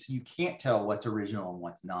paint, so you can't tell what's original and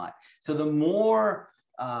what's not. So the more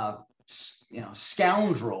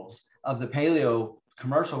scoundrels of the paleo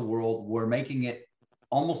commercial world were making it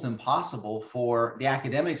almost impossible for the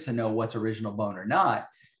academics to know what's original bone or not,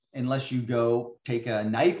 unless you go take a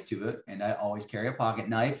knife to it. And I always carry a pocket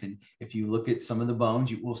knife. And if you look at some of the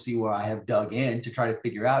bones, you will see where I have dug in to try to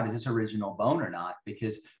figure out, is this original bone or not?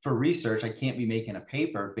 Because for research, I can't be making a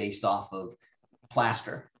paper based off of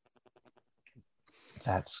plaster.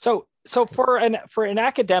 That's so for an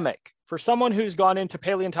academic, for someone who's gone into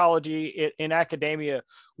paleontology in academia,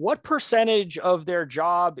 what percentage of their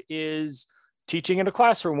job is teaching in a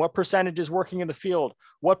classroom? What percentage is working in the field?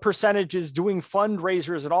 What percentage is doing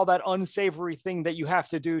fundraisers and all that unsavory thing that you have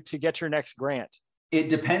to do to get your next grant? It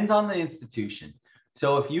depends on the institution.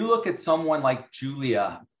 So if you look at someone like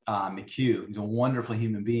Julia McHugh, who's a wonderful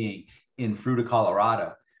human being in Fruita,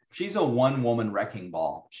 Colorado, she's a one-woman wrecking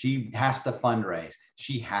ball. She has to fundraise.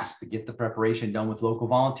 She has to get the preparation done with local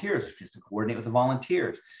volunteers. She has to coordinate with the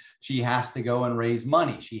volunteers. She has to go and raise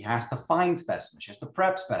money. She has to find specimens. She has to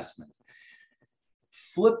prep specimens.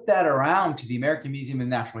 Flip that around to the American Museum of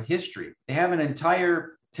Natural History. They have an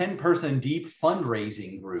entire 10-person deep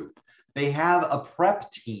fundraising group. They have a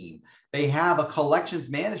prep team. They have a collections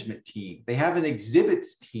management team. They have an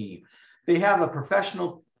exhibits team. They have a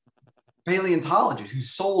professional paleontologist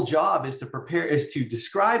whose sole job is to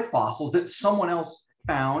describe fossils that someone else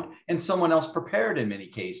found and someone else prepared in many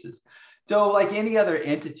cases. So like any other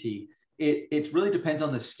entity, it really depends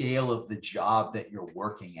on the scale of the job that you're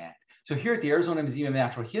working at. So here at the Arizona Museum of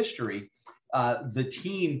Natural History, the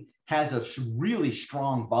team has a really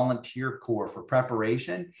strong volunteer core for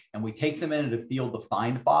preparation, and we take them into the field to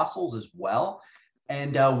find fossils as well.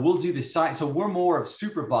 And we'll do the science. So we're more of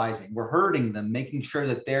supervising. We're herding them, making sure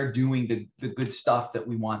that they're doing the good stuff that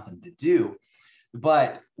we want them to do.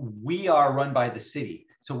 But we are run by the city,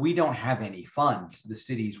 so we don't have any funds. The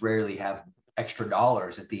cities rarely have extra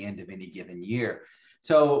dollars at the end of any given year.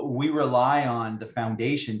 So we rely on the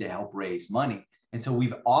foundation to help raise money. And so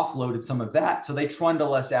we've offloaded some of that. So they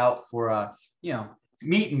trundle us out for,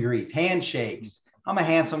 meet and greets, handshakes. I'm a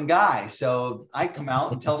handsome guy, so I come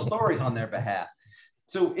out and tell stories on their behalf.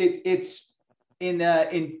 So it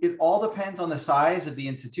all depends on the size of the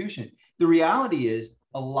institution. The reality is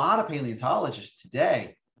a lot of paleontologists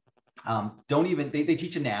today they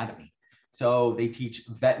teach anatomy. So they teach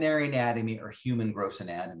veterinary anatomy or human gross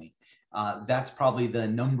anatomy. That's probably the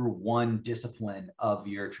number one discipline of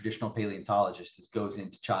your traditional paleontologist that goes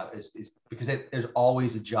into is because there's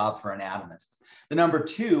always a job for anatomists. The number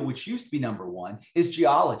two, which used to be number one, is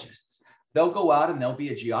geologists. They'll go out and they'll be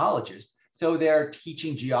a geologist. So they're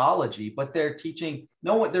teaching geology, but they're teaching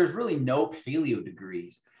there's really no paleo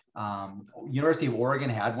degrees. University of Oregon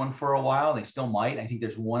had one for a while. They still might. I think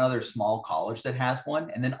there's one other small college that has one,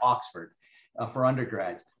 and then Oxford. For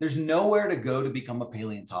undergrads. There's nowhere to go to become a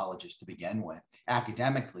paleontologist to begin with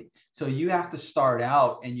academically. So you have to start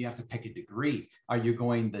out and you have to pick a degree. Are you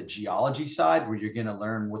going the geology side where you're going to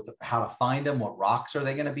learn how to find them, what rocks are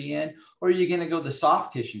they going to be in? Or are you going to go the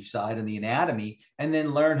soft tissue side and the anatomy and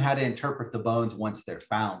then learn how to interpret the bones once they're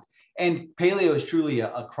found? And paleo is truly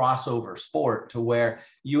a crossover sport to where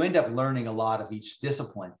you end up learning a lot of each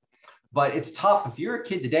discipline. But it's tough. If you're a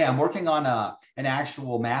kid today, I'm working on an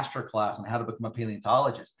actual master class on how to become a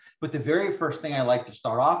paleontologist. But the very first thing I like to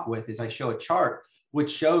start off with is I show a chart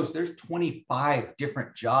which shows there's 25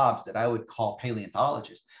 different jobs that I would call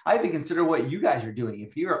paleontologists. I even consider what you guys are doing.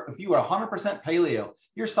 If you are 100% paleo,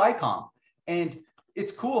 you're SciComm. And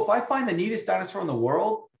it's cool. If I find the neatest dinosaur in the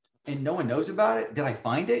world and no one knows about it, did I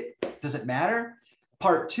find it? Does it matter?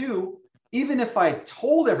 Part two, even if I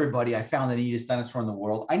told everybody I found the neatest dinosaur in the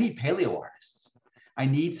world, I need paleo artists. I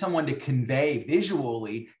need someone to convey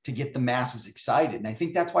visually to get the masses excited. And I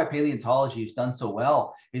think that's why paleontology has done so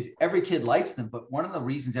well, is every kid likes them. But one of the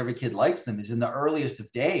reasons every kid likes them is in the earliest of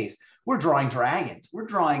days, we're drawing dragons. We're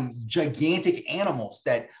drawing gigantic animals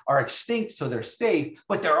that are extinct, so they're safe,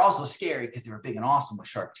 but they're also scary because they're big and awesome with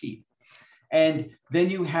sharp teeth. And then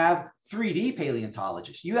you have 3D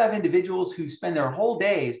paleontologists. You have individuals who spend their whole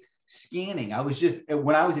days scanning.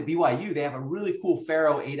 When I was at BYU, they have a really cool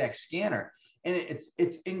Faro 8X scanner, and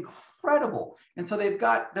it's incredible. And so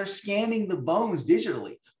they're scanning the bones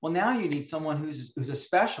digitally. Well, now you need someone who's a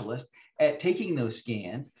specialist at taking those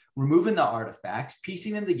scans, removing the artifacts,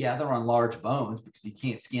 piecing them together on large bones, because you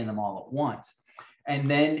can't scan them all at once,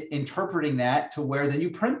 and then interpreting that to where then you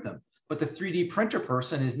print them. But the 3D printer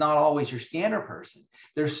person is not always your scanner person.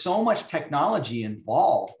 There's so much technology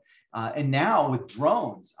involved. And now with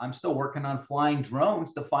drones, I'm still working on flying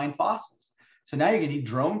drones to find fossils. So now you're gonna need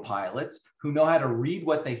drone pilots who know how to read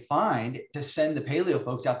what they find to send the paleo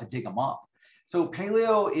folks out to dig them up. So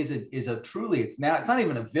paleo is a truly, it's not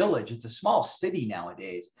even a village, it's a small city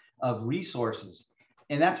nowadays of resources.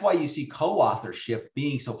 And that's why you see co-authorship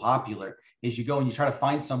being so popular, is you go and you try to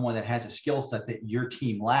find someone that has a skill set that your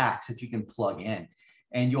team lacks that you can plug in.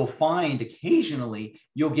 And you'll find occasionally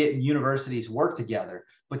you'll get universities work together,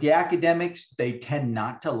 but the academics, they tend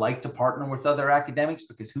not to like to partner with other academics,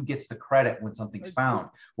 because who gets the credit when something's found?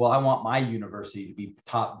 Well, I want my university to be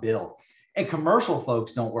top bill. And commercial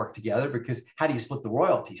folks don't work together, because how do you split the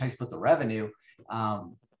royalties? How do you split the revenue?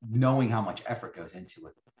 Knowing how much effort goes into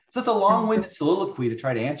it. So it's a long-winded soliloquy to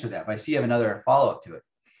try to answer that, but I see you have another follow-up to it.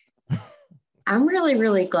 I'm really,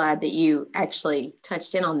 really glad that you actually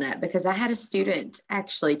touched in on that, because I had a student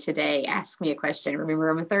actually today ask me a question. Remember,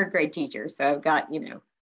 I'm a third grade teacher, so I've got,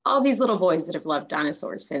 all these little boys that have loved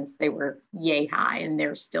dinosaurs since they were yay high, and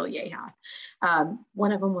they're still yay high.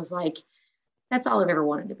 One of them was like, that's all I've ever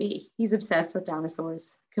wanted to be. He's obsessed with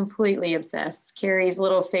dinosaurs, completely obsessed, carries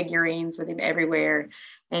little figurines with him everywhere.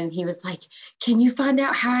 And he was like, can you find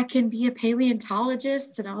out how I can be a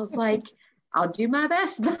paleontologist? And I was like, I'll do my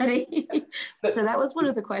best, buddy. So that was one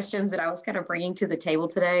of the questions that I was kind of bringing to the table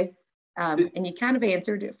today. And you kind of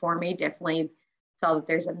answered it for me. Definitely saw that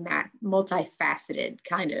there's a multifaceted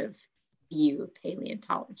kind of view of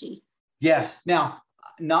paleontology. Yes. Now,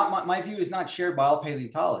 my view is not shared by all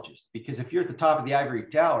paleontologists, because if you're at the top of the ivory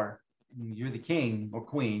tower, you're the king or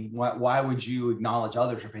queen. Why would you acknowledge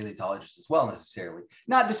others are paleontologists as well, necessarily?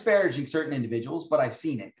 Not disparaging certain individuals, but I've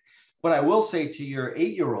seen it. But I will say to your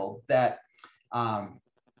 8-year-old that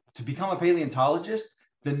to become a paleontologist,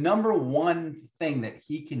 the number one thing that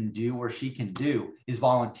he can do or she can do is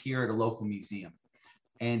volunteer at a local museum.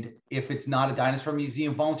 And if it's not a dinosaur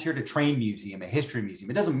museum, volunteer at a train museum, a history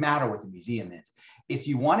museum. It doesn't matter what the museum is. It's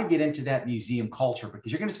you want to get into that museum culture,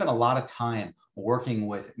 because you're going to spend a lot of time working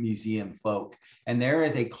with museum folk. And there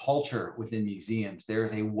is a culture within museums. There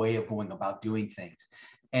is a way of going about doing things.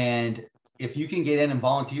 And if you can get in and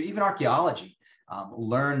volunteer, even archaeology,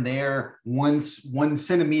 learn their one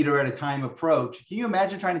centimeter at a time approach. Can you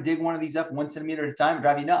imagine trying to dig one of these up 1 centimeter at a time? It'd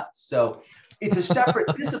drive you nuts. So it's a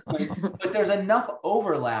separate discipline, but there's enough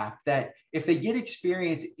overlap that if they get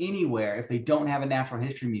experience anywhere, if they don't have a natural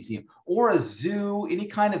history museum or a zoo, any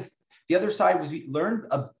kind of, the other side was we learned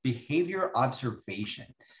a behavior observation.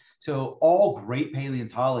 So all great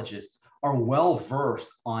paleontologists are well versed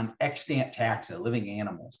on extant taxa, living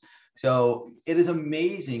animals. So it is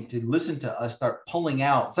amazing to listen to us start pulling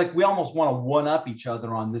out. It's like we almost want to one-up each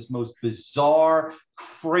other on this most bizarre,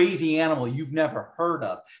 crazy animal you've never heard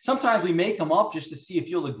of. Sometimes we make them up just to see if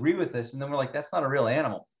you'll agree with us. And then we're like, that's not a real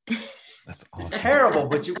animal. That's awesome. It's terrible,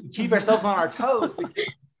 but you keep ourselves on our toes because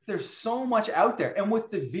there's so much out there. And with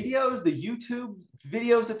the videos, the YouTube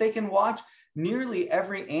videos that they can watch, nearly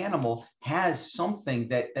every animal has something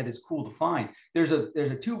that is cool to find. There's a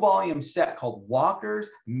 2-volume set called Walker's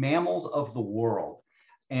Mammals of the World.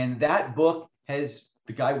 And that book has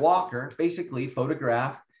the guy Walker basically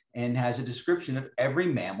photographed and has a description of every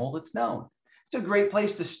mammal that's known. It's a great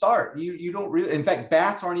place to start. You don't really, in fact,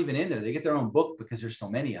 bats aren't even in there. They get their own book because there's so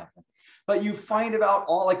many of them. But you find about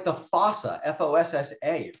all like the fossa,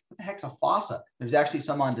 F-O-S-S-A. What the heck's a fossa? There's actually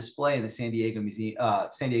some on display in the San Diego Museum,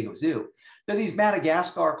 San Diego Zoo. They're these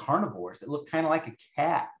Madagascar carnivores that look kind of like a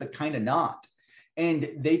cat, but kind of not.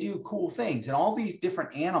 And they do cool things. And all these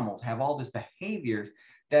different animals have all this behaviors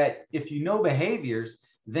that if you know behaviors,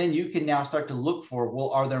 then you can now start to look for,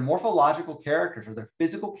 well, are there morphological characters? Are there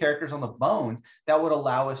physical characters on the bones that would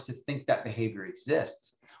allow us to think that behavior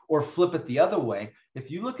exists? Or flip it the other way.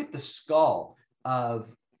 If you look at the skull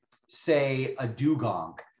of, say, a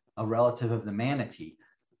dugong, a relative of the manatee,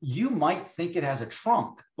 you might think it has a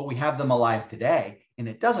trunk, but we have them alive today and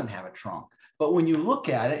it doesn't have a trunk. But when you look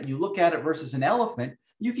at it, and you look at it versus an elephant,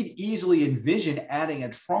 you can easily envision adding a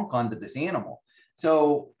trunk onto this animal.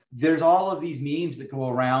 So there's all of these memes that go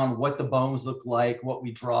around what the bones look like, what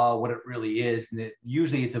we draw, what it really is. And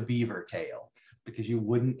usually it's a beaver tail, because you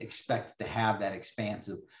wouldn't expect to have that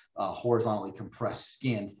expansive horizontally compressed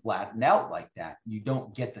skin flatten out like that. You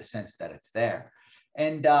don't get the sense that it's there.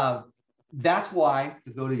 And that's why,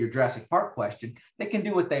 to go to your Jurassic Park question, they can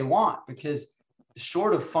do what they want, because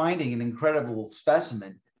short of finding an incredible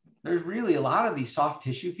specimen, there's really a lot of these soft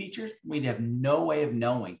tissue features. We'd have no way of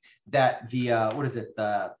knowing that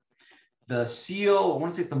the, the seal, I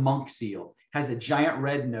want to say it's the monk seal, has a giant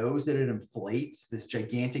red nose that it inflates, this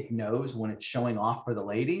gigantic nose when it's showing off for the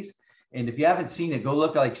ladies. And if you haven't seen it, go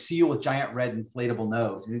look at like seal with giant red inflatable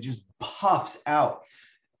nose, and it just puffs out.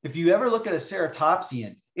 If you ever look at a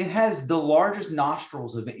ceratopsian, it has the largest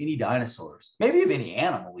nostrils of any dinosaurs, maybe of any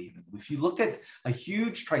animal even. If you look at a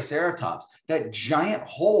huge Triceratops, that giant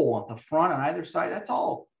hole at the front on either side, that's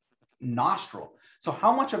all nostril. So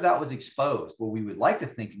how much of that was exposed? Well, we would like to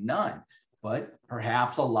think none, but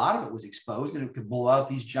perhaps a lot of it was exposed and it could blow out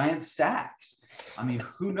these giant sacs. I mean,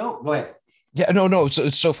 who knows? Go ahead. Yeah, no. So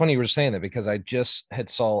it's so funny you were saying that, because I just had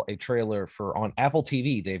saw a trailer for on Apple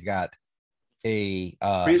TV. They've got a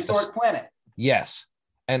Prehistoric Planet. Yes.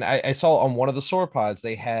 And I saw on one of the sauropods,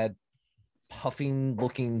 they had puffing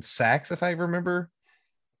looking sacs, if I remember.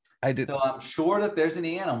 I did. So I'm sure that there's an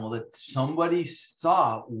animal that somebody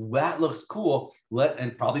saw, that looks cool.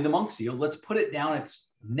 And probably the monk seal, let's put it down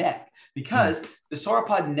its neck, because the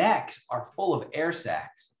sauropod necks are full of air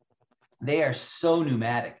sacs. They are so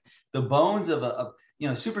pneumatic. The bones of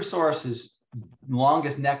Supersaurus's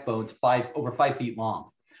longest neck bone's over 5 feet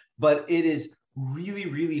long, but it is really,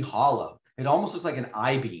 really hollow. It almost looks like an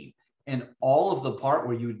I-beam. And all of the part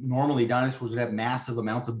where dinosaurs would have massive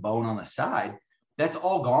amounts of bone on the side, that's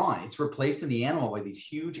all gone. It's replaced in the animal by these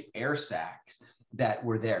huge air sacs that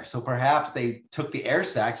were there. So perhaps they took the air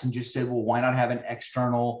sacs and just said, well, why not have an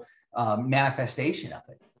external manifestation of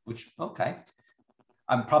it? Which, okay.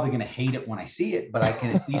 I'm probably going to hate it when I see it, but I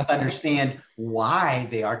can at least understand why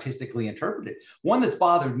they artistically interpret it. One that's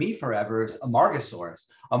bothered me forever is Amargasaurus.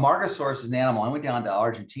 Amargasaurus is an animal. I went down to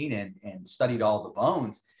Argentina and studied all the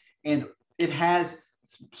bones, and it has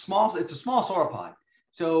it's a small sauropod.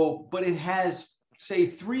 So, but it has, say,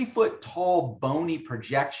 3 foot tall bony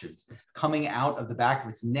projections coming out of the back of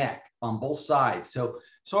its neck on both sides. So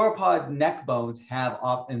sauropod neck bones have,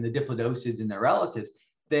 in the diplodocids and their relatives,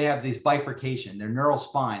 they have these bifurcation. Their neural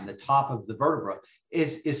spine, the top of the vertebra,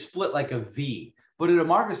 is split like a V. But in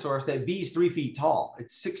Amargasaurus, that V is 3 feet tall.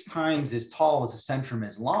 It's 6 times as tall as the centrum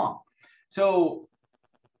is long. So,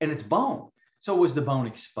 and it's bone. So was the bone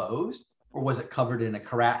exposed, or was it covered in a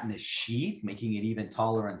keratinous sheath, making it even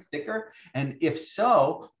taller and thicker? And if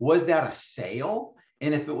so, was that a sail?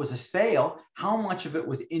 And if it was a sail, how much of it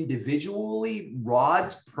was individually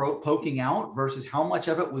rods poking out versus how much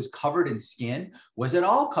of it was covered in skin? Was it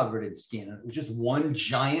all covered in skin? It was just one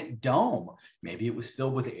giant dome. Maybe it was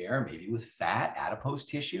filled with air, maybe with fat, adipose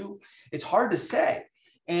tissue. It's hard to say.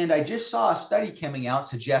 And I just saw a study coming out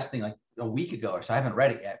suggesting, like a week ago or so, I haven't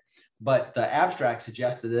read it yet, but the abstract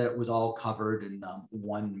suggested that it was all covered in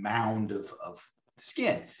one mound of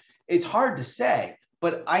skin. It's hard to say,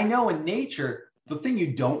 but I know in nature, the thing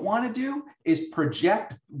you don't want to do is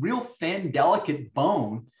project real thin, delicate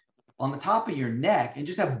bone on the top of your neck and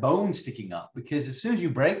just have bone sticking up, because as soon as you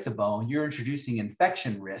break the bone, you're introducing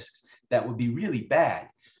infection risks that would be really bad.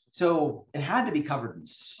 So it had to be covered in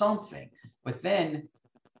something, but then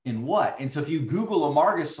in what? And so if you Google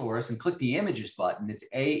Amargasaurus and click the images button, it's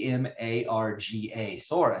A-M-A-R-G-A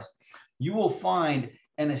saurus, you will find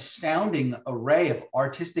an astounding array of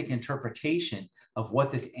artistic interpretation of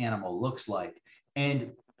what this animal looks like.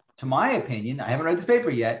 And to my opinion, I haven't read this paper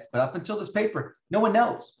yet, but up until this paper, no one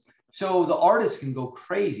knows. So the artists can go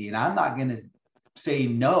crazy, and I'm not going to say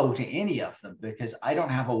no to any of them because I don't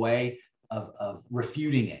have a way of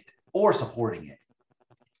refuting it or supporting it.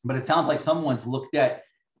 But it sounds like someone's looked at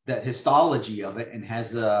the histology of it and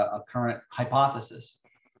has a current hypothesis.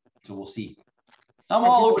 So we'll see. I'm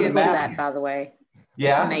all over the map that, by the way.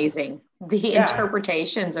 Yeah. It's amazing. The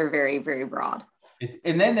interpretations are very, very broad.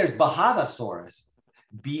 And then there's Bajadasaurus,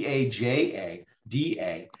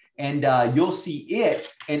 B-A-J-A-D-A, and you'll see it,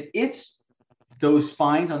 and those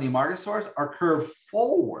spines on the Amargasaurus are curved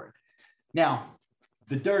forward. Now,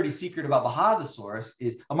 the dirty secret about Bajadasaurus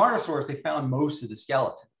is Amargasaurus, they found most of the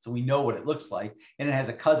skeleton, so we know what it looks like, and it has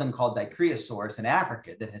a cousin called Dicryosaurus in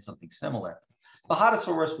Africa that has something similar.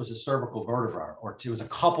 Bajadasaurus was a cervical vertebra, or it was a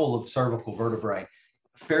couple of cervical vertebrae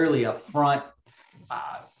fairly up front.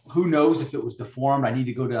 Who knows if it was deformed? I need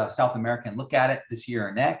to go to South America and look at it this year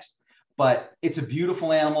or next. But it's a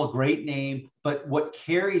beautiful animal, great name. But what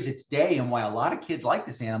carries its day and why a lot of kids like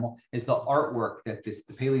this animal is the artwork that the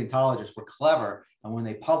paleontologists were clever. And when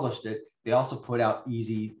they published it, they also put out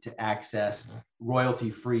easy to access,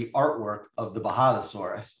 royalty-free artwork of the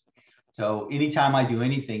Bajadasaurus. So anytime I do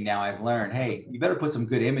anything now, I've learned, hey, you better put some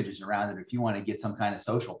good images around it if you want to get some kind of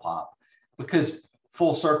social pop. Because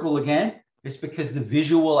full circle again, it's because the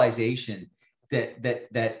visualization,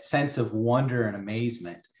 that sense of wonder and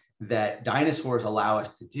amazement that dinosaurs allow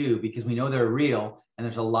us to do, because we know they're real and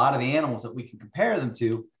there's a lot of animals that we can compare them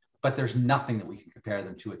to, but there's nothing that we can compare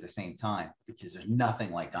them to at the same time, because there's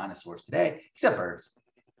nothing like dinosaurs today except birds.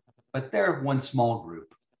 But they're one small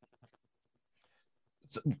group.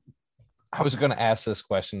 So, I was going to ask this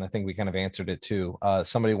question. I think we kind of answered it too.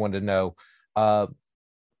 Somebody wanted to know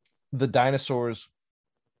the dinosaurs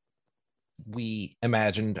we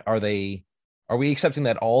imagined, are we accepting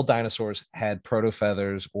that all dinosaurs had proto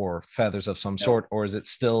feathers or feathers of some sort, or is it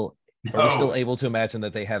still, are we still able to imagine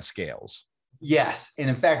that they have scales? Yes. And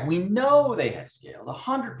in fact, we know they have scales,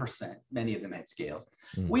 100%. Many of them had scales.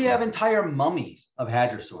 Mm-hmm. We have entire mummies of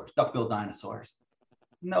hadrosaurs, duck-billed dinosaurs.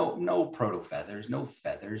 No proto feathers,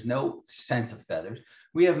 no sense of feathers.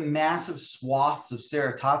 We have massive swaths of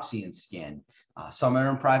ceratopsian skin. Some are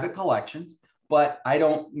in private collections, but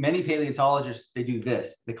many paleontologists, they do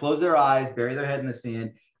this. They close their eyes, bury their head in the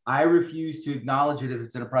sand. I refuse to acknowledge it if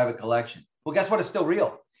it's in a private collection. Well, guess what? It's still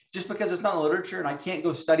real. Just because it's not in the literature and I can't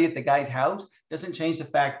go study at the guy's house doesn't change the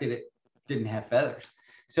fact that it didn't have feathers.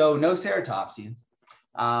 So no ceratopsians.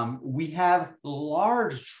 We have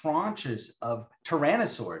large tranches of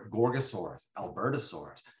Tyrannosaurs, Gorgosaurus,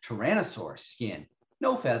 Albertosaurus, Tyrannosaurus skin,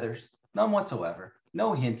 no feathers, none whatsoever,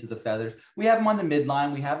 no hint of the feathers. We have them on the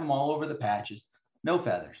midline, we have them all over the patches, no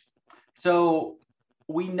feathers. So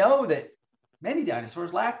we know that many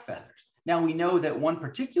dinosaurs lack feathers. Now we know that one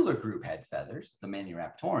particular group had feathers, the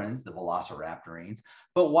Maniraptorans, the Velociraptorines,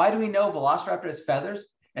 but why do we know Velociraptor has feathers?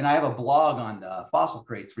 And I have a blog on Fossil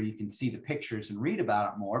Crates where you can see the pictures and read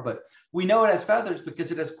about it more, but we know it has feathers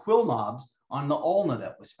because it has quill knobs on the ulna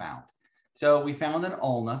that was found. So we found an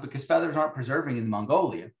ulna because feathers aren't preserving in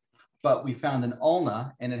Mongolia, but we found an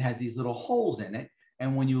ulna and it has these little holes in it.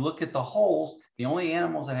 And when you look at the holes, the only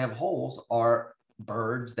animals that have holes are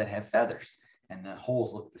birds that have feathers, and the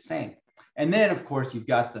holes look the same. And then of course, you've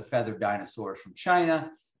got the feathered dinosaurs from China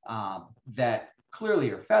that clearly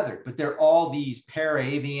are feathered, but they're all these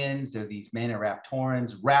paravians, they're these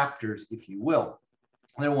Maniraptorans, raptors, if you will.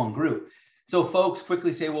 They're one group. So folks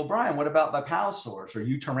quickly say, well, Brian, what about Bipalosaurus or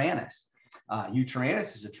Eutyrannus?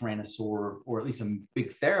 Eutyrannus is a tyrannosaur, or at least a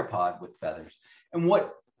big theropod with feathers. And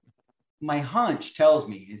what my hunch tells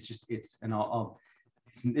me is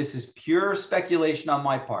this is pure speculation on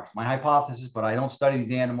my part, my hypothesis, but I don't study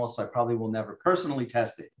these animals, so I probably will never personally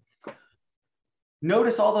test it.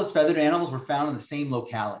 Notice all those feathered animals were found in the same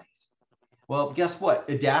localities. Well, guess what?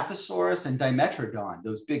 Edaphosaurus and Dimetrodon,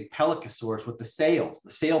 those big pelycosaurs with the sails,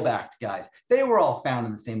 the sail-backed guys, they were all found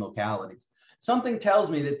in the same localities. Something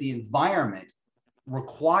tells me that the environment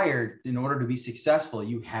required, in order to be successful,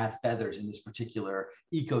 you have feathers in this particular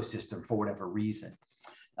ecosystem for whatever reason.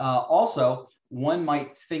 Also, one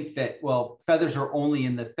might think that, well, feathers are only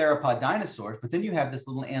in the theropod dinosaurs, but then you have this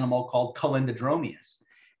little animal called Calendrodromeus.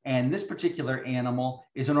 And this particular animal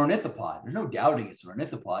is an ornithopod. There's no doubting it's an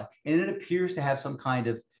ornithopod, and it appears to have some kind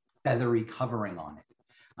of feathery covering on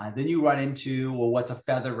it. Then you run into, well, what's a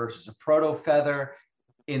feather versus a proto-feather?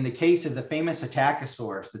 In the case of the famous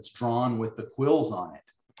Ptacosaurus that's drawn with the quills on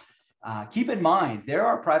it. Keep in mind, there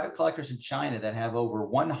are private collectors in China that have over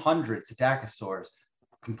 100 Ptacosaurs,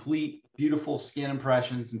 complete, beautiful skin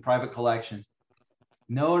impressions and private collections.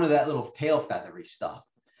 None of that little tail feathery stuff.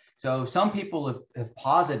 So some people have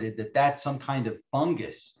posited that that's some kind of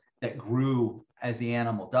fungus that grew as the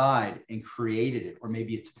animal died and created it, or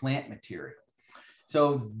maybe it's plant material.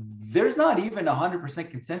 So there's not even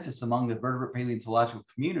 100% consensus among the vertebrate paleontological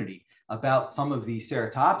community about some of these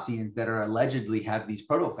ceratopsians that are allegedly have these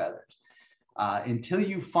protofeathers. Until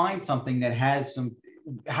you find something that has some,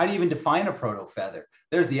 how do you even define a protofeather?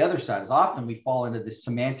 There's the other side. As often we fall into this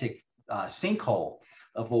semantic sinkhole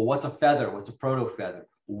of, well, what's a feather? What's a protofeather?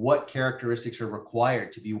 What characteristics are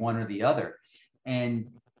required to be one or the other? And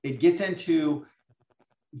it gets into,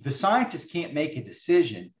 the scientists can't make a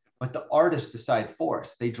decision, but the artists decide for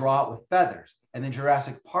us. They draw it with feathers, and then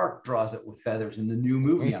Jurassic Park draws it with feathers in the new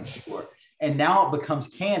movie, I'm sure. And now it becomes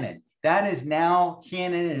canon. That is now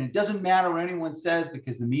canon, and it doesn't matter what anyone says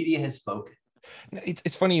because the media has spoken.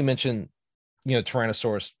 It's funny you mentioned,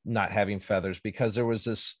 Tyrannosaurus not having feathers, because there was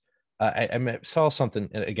this, I saw something,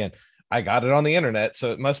 again, I got it on the internet,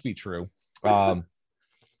 so it must be true,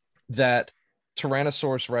 that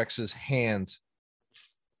Tyrannosaurus Rex's hands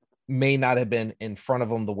may not have been in front of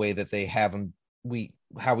them the way that they have them,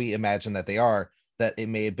 how we imagine that they are, that it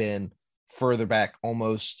may have been further back,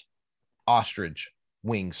 almost ostrich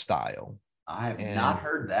wing style. I have not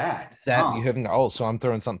heard that. You haven't. Oh, so I'm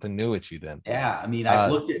throwing something new at you then. Yeah, I mean,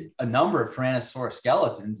 I've looked at a number of Tyrannosaurus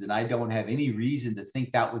skeletons, and I don't have any reason to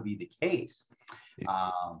think that would be the case.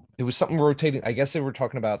 It was something rotating. I guess they were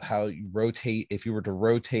talking about how you rotate, if you were to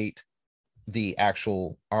rotate the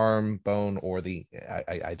actual arm bone or the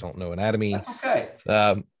I don't know anatomy. That's okay.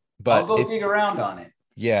 But I'll go dig around on it.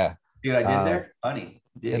 Yeah. See what I did there? Funny.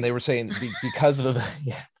 And they were saying because of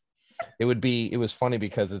it was funny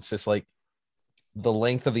because it's just like the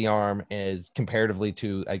length of the arm is comparatively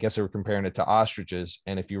to, I guess they were comparing it to ostriches.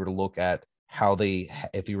 And if you were to look at how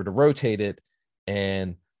if you were to rotate it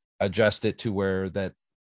and adjust it to where that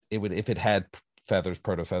it would, if it had feathers,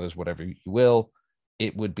 proto feathers, whatever you will,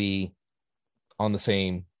 it would be on the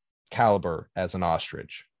same caliber as an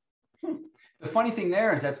ostrich. The funny thing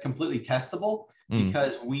there is that's completely testable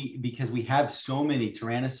because we have so many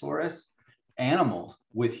Tyrannosaurus animals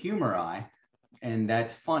with humeri, and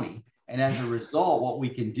that's funny. And as a result, what we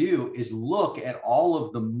can do is look at all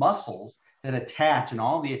of the muscles that attach and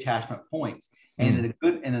all the attachment points. And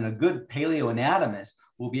in a good paleoanatomist,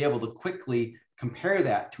 we'll be able to quickly compare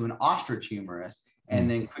that to an ostrich humerus and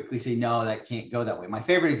then quickly say, no, that can't go that way. My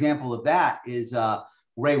favorite example of that is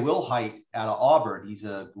Ray Wilhite out of Auburn. He's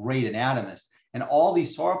a great anatomist. And all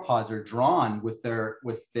these sauropods are drawn with their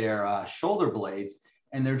shoulder blades,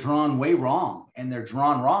 and they're drawn way wrong. And they're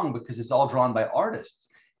drawn wrong because it's all drawn by artists.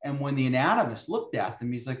 And when the anatomist looked at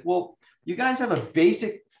them, he's like, well, you guys have a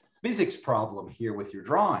basic physics problem here with your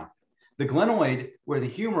drawing. The glenoid, where the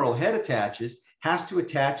humeral head attaches, has to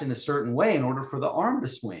attach in a certain way in order for the arm to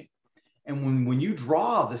swing. And when you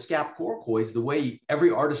draw the scap coracoids the way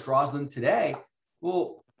every artist draws them today,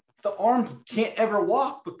 well, the arm can't ever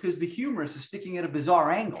walk because the humerus is sticking at a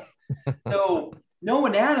bizarre angle. So no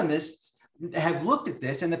anatomists have looked at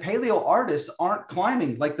this, and the paleo artists aren't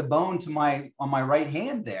climbing like the bone on my right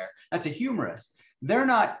hand there. That's a humerus. They're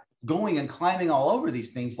not going and climbing all over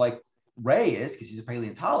these things like Ray is, because he's a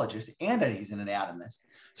paleontologist and he's an anatomist.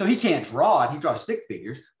 So he can't draw it. He draws stick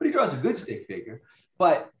figures, but he draws a good stick figure.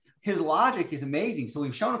 But his logic is amazing. So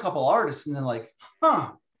we've shown a couple artists, and they're like,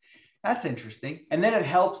 huh, that's interesting. And then it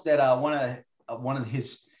helps that one of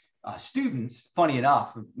his students, funny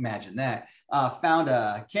enough, imagine that, found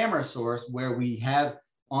a Camarasaurus where we have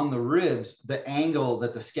on the ribs the angle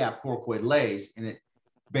that the scap coracoid lays, and it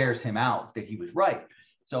bears him out that he was right.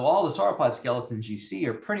 So all the sauropod skeletons you see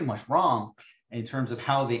are pretty much wrong in terms of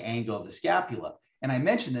how they angle the scapula. And I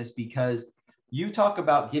mention this because you talk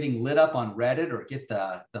about getting lit up on Reddit or get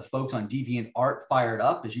the folks on DeviantArt fired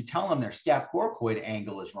up as you tell them their scap coracoid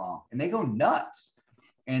angle is wrong, and they go nuts.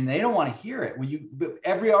 And they don't want to hear it.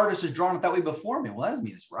 Every artist has drawn it that way before me. Well, that doesn't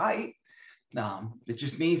mean it's right. It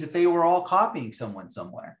just means that they were all copying someone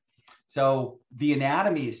somewhere. So the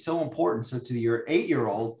anatomy is so important. So to your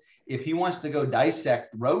 8-year-old, if he wants to go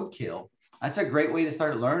dissect roadkill, that's a great way to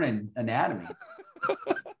start learning anatomy.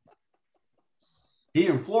 He's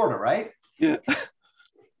in Florida, right? Yeah.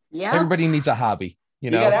 Yeah. Everybody needs a hobby. You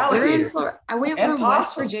know, I went from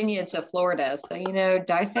West Virginia to Florida. So,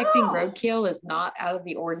 dissecting roadkill is not out of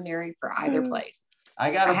the ordinary for either place. I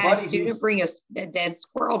had a student bring a dead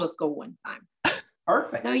squirrel to school one time.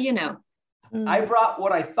 Perfect. So, I brought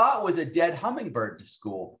what I thought was a dead hummingbird to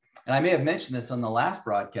school. And I may have mentioned this on the last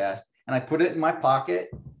broadcast. And I put it in my pocket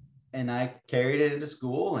and I carried it into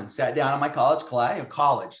school and sat down in my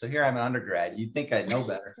college. So here I'm an undergrad. You'd think I'd know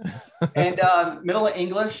better. And middle of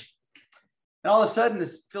English. And all of a sudden,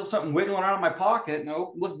 feel something wiggling around in my pocket, and I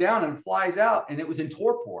look down and it flies out, and it was in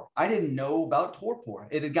torpor. I didn't know about torpor.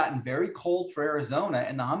 It had gotten very cold for Arizona,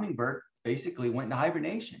 and the hummingbird basically went into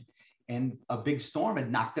hibernation. And a big storm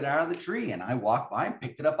had knocked it out of the tree, and I walked by and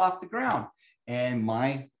picked it up off the ground, and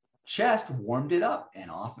my chest warmed it up,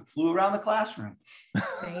 and off it flew around the classroom.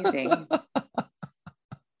 Amazing.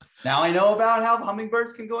 Now I know about how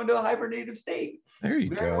hummingbirds can go into a hibernative state. There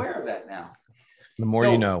you go. We're aware of that now. The more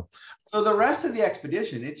you know. So the rest of the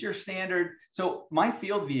expedition, it's your standard. So my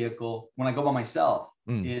field vehicle, when I go by myself,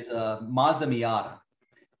 is a Mazda Miata.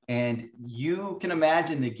 And you can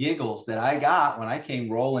imagine the giggles that I got when I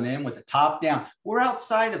came rolling in with the top down. We're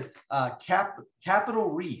outside of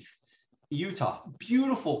Capitol Reef, Utah.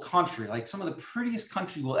 Beautiful country, like some of the prettiest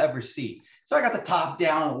country we'll ever see. So I got the top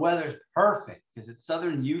down. The weather's perfect because it's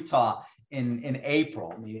southern Utah in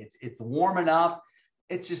April. I mean, it's warm enough.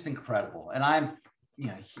 It's just incredible. And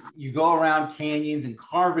you go around canyons and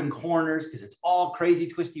carving corners because it's all crazy,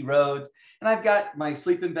 twisty roads. And I've got my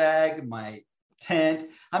sleeping bag, my tent.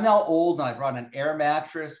 I'm now old and I brought an air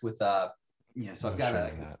mattress with so I've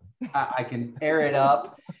got I can air it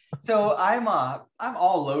up. So I'm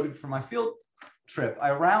all loaded for my field trip,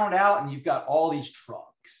 I round out and you've got all these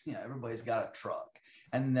trucks. You know, everybody's got a truck.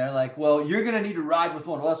 And they're like, well, you're going to need to ride with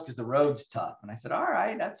one of us because the road's tough. And I said, all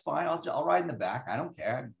right, that's fine. I'll ride in the back. I don't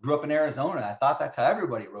care. I grew up in Arizona. I thought that's how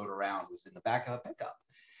everybody rode around, was in the back of a pickup.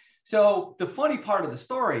 So the funny part of the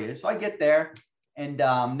story is, so I get there, and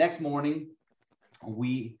next morning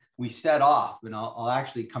we set off, and I'll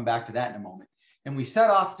actually come back to that in a moment. And we set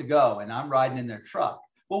off to go, and I'm riding in their truck.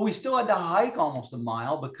 Well, we still had to hike almost a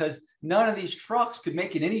mile because none of these trucks could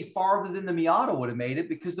make it any farther than the Miata would have made it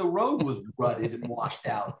because the road was rutted and washed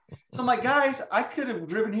out. So I'm like, guys, I could have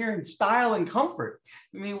driven here in style and comfort.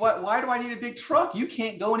 I mean, why do I need a big truck? You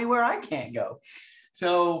can't go anywhere I can't go.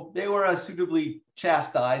 So they were suitably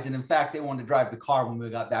chastised. And in fact, they wanted to drive the car when we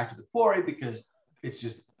got back to the quarry because it's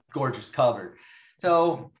just gorgeous covered.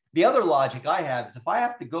 So the other logic I have is if I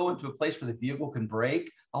have to go into a place where the vehicle can brake,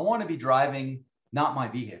 I want to be driving not my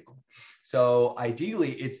vehicle. So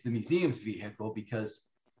ideally, it's the museum's vehicle because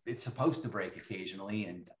it's supposed to brake occasionally,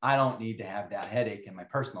 and I don't need to have that headache in my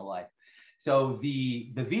personal life. So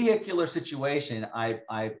the vehicular situation, I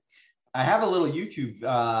have a little YouTube,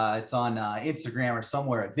 it's on Instagram or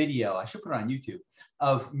somewhere, a video, I should put it on YouTube,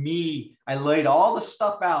 of me. I laid all the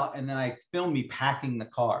stuff out and then I filmed me packing the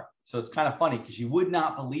car. So it's kind of funny because you would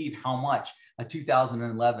not believe how much a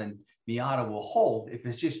 2011 Miata will hold. If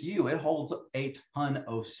it's just you, it holds a ton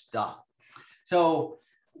of stuff. So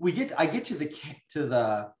I get to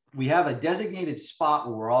the we have a designated spot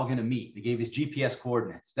where we're all going to meet. They gave us GPS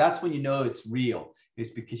coordinates. That's when you know it's real. It's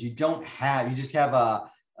because you just have a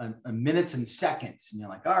minutes and seconds. And you're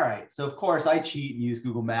like, all right. So of course I cheat and use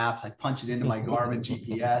Google Maps. I punch it into my Garmin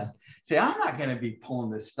GPS, say, I'm not going to be pulling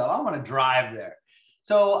this stuff. I want to drive there.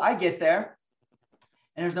 So I get there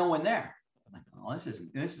and there's no one there. I'm like, oh,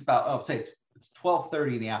 this is about, say it's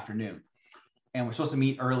 12:30 in the afternoon and we're supposed to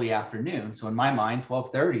meet early afternoon. So in my mind,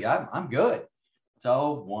 12:30, I'm good.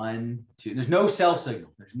 So 1, 2, there's no cell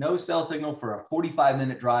signal. There's no cell signal for a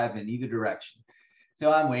 45-minute drive in either direction.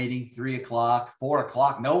 So I'm waiting, 3 o'clock, 4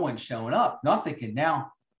 o'clock, no one's showing up. Now I'm thinking,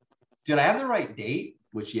 now, did I have the right date?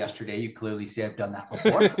 Which yesterday you clearly see I've done that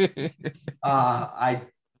before.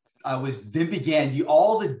 Then began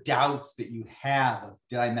all the doubts that you have of,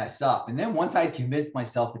 did I mess up? And then once I convinced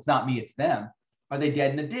myself it's not me, it's them, are they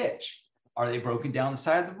dead in a ditch? Are they broken down the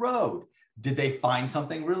side of the road? Did they find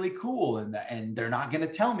something really cool and they're not going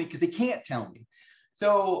to tell me because they can't tell me?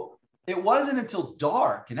 So it wasn't until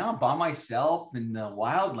dark, and now I'm by myself in the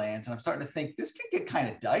wildlands, and I'm starting to think this can get kind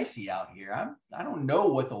of dicey out here. I don't know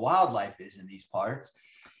what the wildlife is in these parts.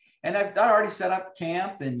 And I'd already set up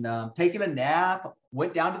camp and taken a nap,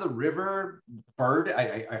 went down to the river,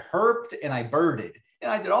 I herped and I birded. And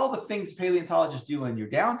I did all the things paleontologists do in your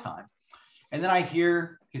downtime. And then I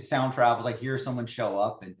hear, because sound travels, I hear someone show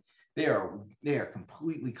up and they are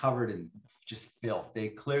completely covered in just filth. They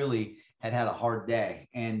clearly had a hard day.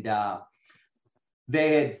 And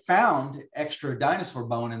they had found extra dinosaur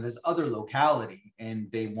bone in this other locality, and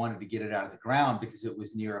they wanted to get it out of the ground because it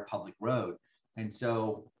was near a public road. And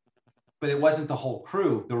so, but it wasn't the whole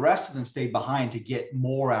crew. The rest of them stayed behind to get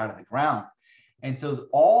more out of the ground. And so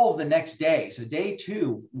all the next day, so day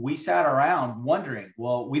 2, we sat around wondering,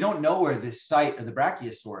 well, we don't know where this site of the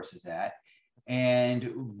Brachiosaurus is at.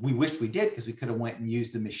 And we wished we did because we could have went and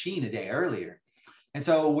used the machine a day earlier. And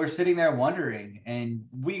so we're sitting there wondering, and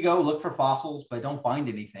we go look for fossils, but don't find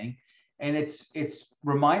anything. And it's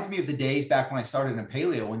reminds me of the days back when I started in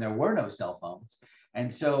paleo when there were no cell phones.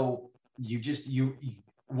 And so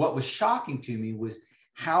what was shocking to me was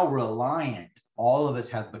how reliant all of us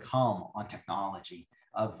have become on technology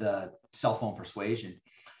of the cell phone persuasion.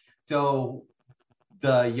 So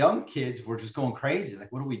the young kids were just going crazy. Like,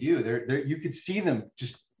 what do we do? You could see them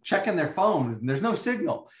just checking their phones and there's no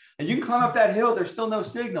signal. And you can climb up that hill, there's still no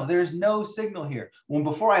signal. There's no signal here. When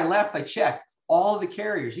before I left, I checked all of the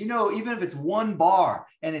carriers. You know, even if it's 1 bar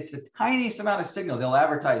and it's the tiniest amount of signal, they'll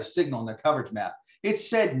advertise signal in their coverage map. It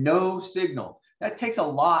said no signal. That takes a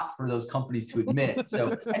lot for those companies to admit.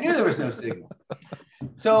 So I knew there was no signal.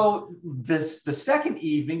 So the second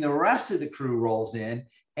evening, the rest of the crew rolls in,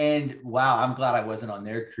 and wow, I'm glad I wasn't on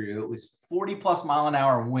their crew. It was 40+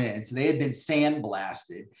 mph wind. So they had been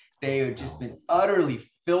sandblasted. They had just been utterly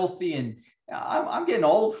filthy, and I'm getting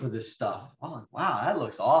old for this stuff. I'm like, wow, that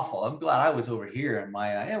looks awful. I'm glad I was over here. And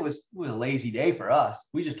it was a lazy day for us.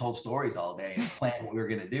 We just told stories all day and planned what we were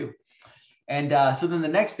going to do. And so then the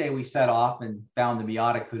next day we set off and found the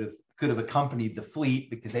Miata could have accompanied the fleet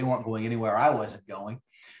because they weren't going anywhere I wasn't going.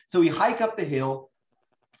 So we hike up the hill,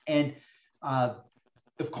 and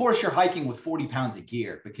of course, you're hiking with 40 pounds of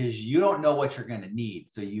gear because you don't know what you're going to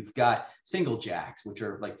need. So you've got single jacks, which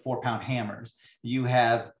are like 4-pound hammers. You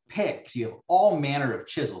have picks. You have all manner of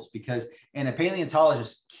chisels, because in a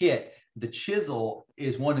paleontologist kit, the chisel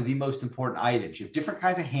is one of the most important items. You have different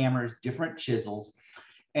kinds of hammers, different chisels,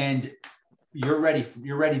 and you're ready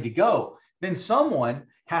to go. Then someone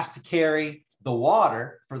has to carry the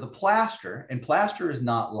water for the plaster, and plaster is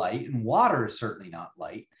not light, and water is certainly not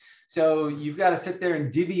light. So you've got to sit there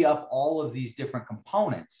and divvy up all of these different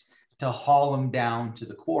components to haul them down to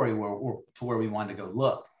the quarry where we wanted to go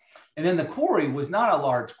look. And then the quarry was not a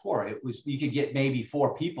large quarry. It was, you could get maybe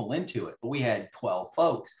 4 people into it, but we had 12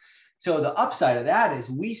 folks. So the upside of that is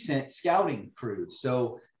we sent scouting crews.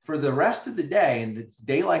 So for the rest of the day, and it's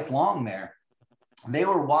daylight long there, they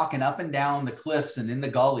were walking up and down the cliffs and in the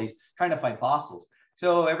gullies trying to find fossils.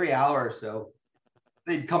 So every hour or so,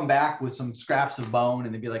 they'd come back with some scraps of bone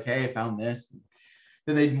and they'd be like, hey, I found this.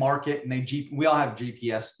 Then they'd mark it, and we all have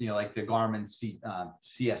GPS, like the Garmin CSX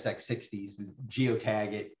 60s, we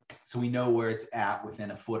geotag it so we know where it's at within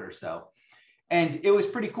a foot or so. And it was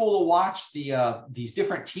pretty cool to watch these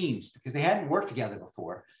different teams, because they hadn't worked together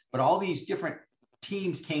before, but all these different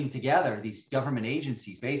teams came together, these government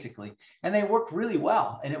agencies basically, and they worked really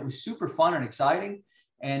well. And it was super fun and exciting.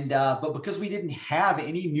 And but because we didn't have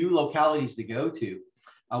any new localities to go to,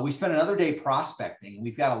 we spent another day prospecting.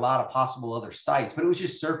 We've got a lot of possible other sites, but it was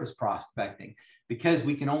just surface prospecting, because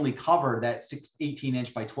we can only cover that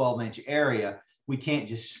 18-inch by 12-inch area. We can't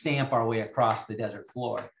just stamp our way across the desert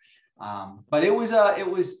floor. But it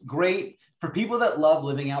was great for people that love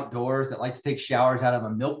living outdoors, that like to take showers out of a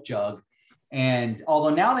milk jug. And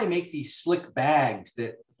although now they make these slick bags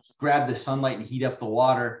that grab the sunlight and heat up the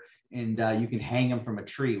water, and you can hang them from a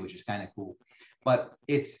tree, which is kind of cool. But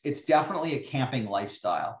it's definitely a camping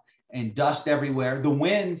lifestyle, and dust everywhere. The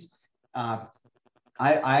winds,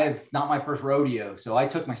 I've not my first rodeo, so I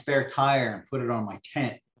took my spare tire and put it on my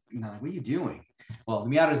tent. And I'm like, what are you doing? Well, the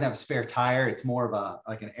Miata doesn't have a spare tire. It's more of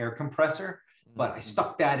like an air compressor, but I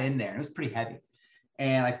stuck that in there, and it was pretty heavy.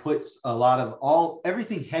 And I put a lot of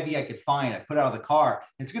everything heavy I could find. I put out of the car.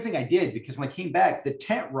 And it's a good thing I did, because when I came back, the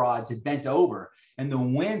tent rods had bent over and the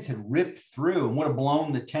winds had ripped through and would have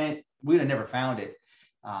blown the tent. We'd have never found it.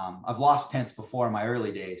 I've lost tents before in my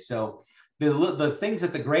early days. So the things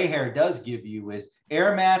that the gray hair does give you is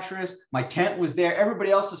air mattress. My tent was there. Everybody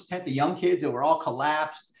else's tent, the young kids that were all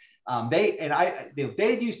collapsed. They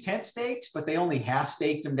had used tent stakes, but they only half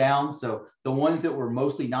staked them down. So the ones that were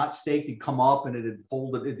mostly not staked had come up, and it had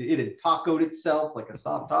folded. It had tacoed itself like a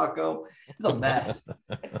soft taco. It's a mess.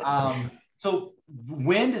 So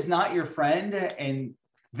wind is not your friend. And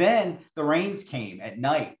then the rains came at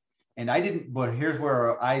night. And but here's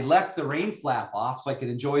where I left the rain flap off so I could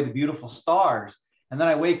enjoy the beautiful stars. And then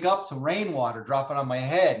I wake up to rainwater dropping on my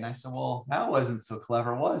head. And I said, well, that wasn't so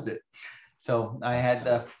clever, was it? So I had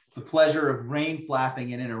the pleasure of rain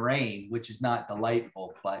flapping in a rain, which is not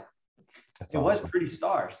delightful, but it was pretty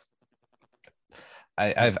stars.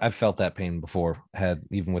 I've felt that pain before.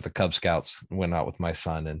 Even with the Cub Scouts, went out with my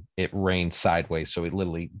son, and it rained sideways. So it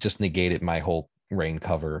literally just negated my whole rain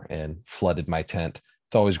cover and flooded my tent.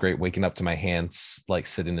 It's always great waking up to my hands like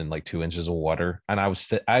sitting in like 2 inches of water. And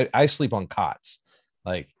I sleep on cots.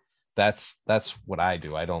 Like that's what I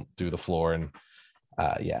do. I don't do the floor. And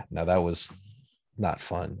that was not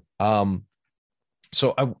fun.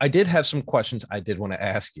 So I did have some questions I did want to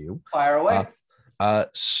ask you. Fire away.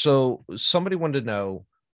 So somebody wanted to know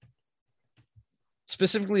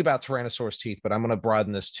specifically about Tyrannosaurus teeth, but I'm going to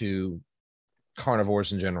broaden this to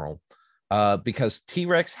carnivores in general. Because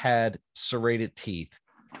T-Rex had serrated teeth.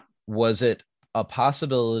 Was it a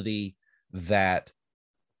possibility that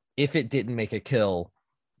if it didn't make a kill,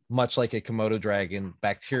 much like a Komodo dragon,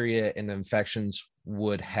 bacteria and infections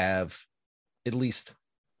would have at least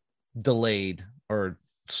delayed or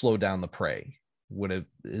slowed down the prey? Would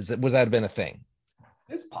that have been a thing?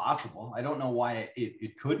 It's possible. I don't know why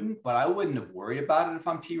it couldn't, but I wouldn't have worried about it if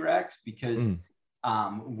I'm T-Rex, because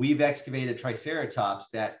we've excavated Triceratops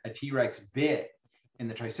that a T-Rex bit, and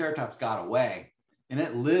the Triceratops got away, and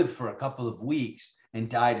it lived for a couple of weeks and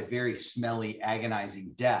died a very smelly,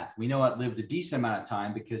 agonizing death. We know it lived a decent amount of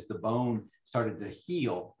time because the bone started to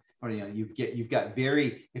heal. Or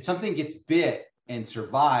if something gets bit and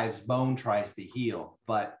survives, bone tries to heal.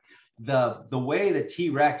 But the way the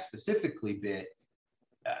T-Rex specifically bit,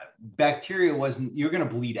 bacteria you're going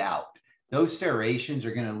to bleed out. Those serrations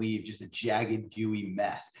are going to leave just a jagged, gooey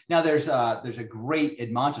mess. Now, there's a great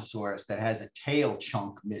Edmontosaurus that has a tail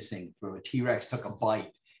chunk missing where a T-Rex took a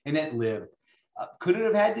bite and it lived. Could it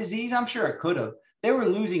have had disease? I'm sure it could have. They were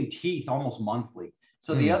losing teeth almost monthly.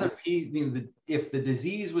 So the other piece, if the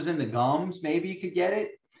disease was in the gums, maybe you could get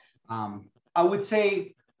it. I would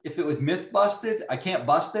say if it was myth busted, I can't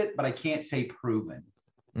bust it, but I can't say proven.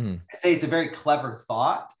 I'd say it's a very clever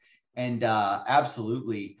thought. And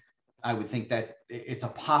absolutely, I would think that it's a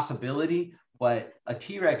possibility. But a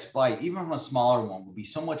T-Rex bite, even from a smaller one, would be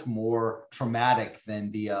so much more traumatic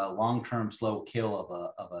than the long-term slow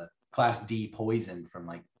kill of a Class D poison from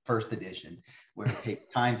like first edition, where it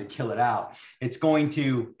takes time to kill it out.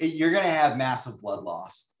 You're going to have massive blood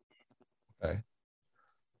loss. Okay.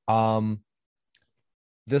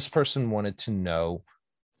 This person wanted to know,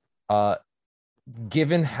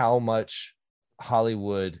 given how much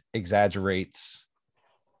Hollywood exaggerates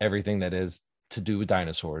everything that is to do with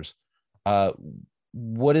dinosaurs,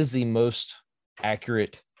 what is the most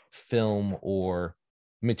accurate film or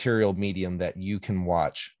material medium that you can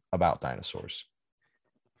watch about dinosaurs?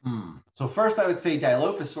 So first I would say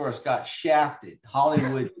Dilophosaurus got shafted.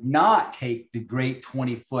 Hollywood did not take the great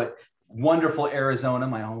 20-foot wonderful Arizona,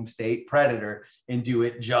 my home state, predator, and do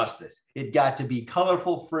it justice. It got to be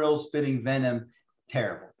colorful, frills, spitting venom,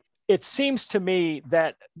 terrible. It seems to me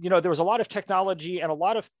that, there was a lot of technology and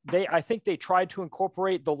I think they tried to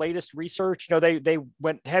incorporate the latest research. They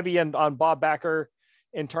went heavy on Bob Backer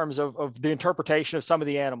in terms of the interpretation of some of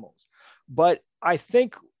the animals. But I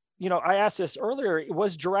think, I asked this earlier,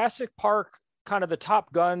 was Jurassic Park kind of the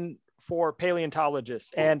top gun for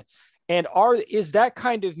paleontologists? And is that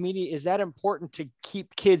kind of media, is that important to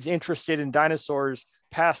keep kids interested in dinosaurs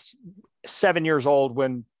past 7 years old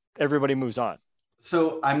when everybody moves on?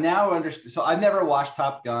 So I'm now So I've never watched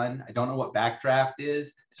Top Gun. I don't know what Backdraft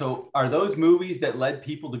is. So are those movies that led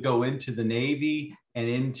people to go into the Navy and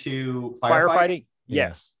into firefighting?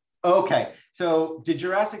 Yes. Okay. So did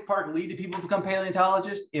Jurassic Park lead to people to become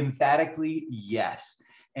paleontologists? Emphatically, yes.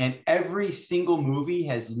 And every single movie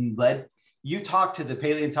has led. You talk to the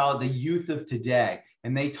paleontologist, the youth of today,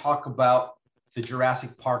 and they talk about the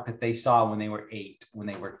Jurassic Park that they saw when they were 8, when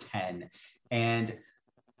they were 10. And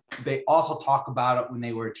they also talk about it when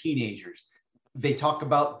they were teenagers. They talk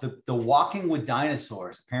about the Walking with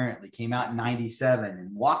Dinosaurs, apparently came out in 97,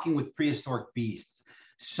 and Walking with Prehistoric Beasts.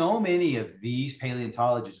 So many of these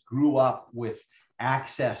paleontologists grew up with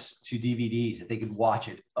access to DVDs that they could watch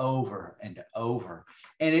it over and over.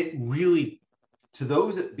 And it really, to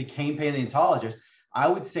those that became paleontologists, I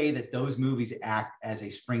would say that those movies act as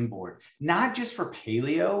a springboard, not just for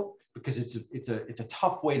paleo, because it's a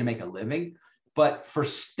tough way to make a living, but for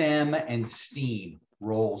STEM and STEAM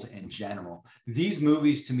roles in general. These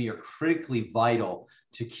movies to me are critically vital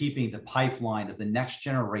to keeping the pipeline of the next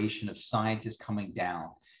generation of scientists coming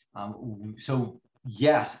down. So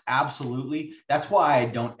yes, absolutely. That's why I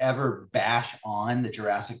don't ever bash on the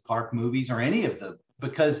Jurassic Park movies or any of them,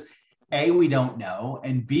 because A, we don't know,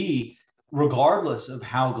 and B, regardless of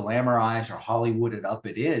how glamorized or Hollywooded up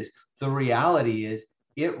it is, the reality is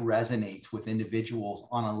it resonates with individuals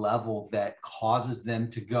on a level that causes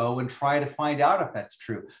them to go and try to find out if that's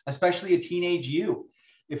true, especially a teenage you.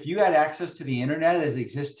 If you had access to the internet as it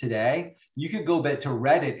exists today, you could go back to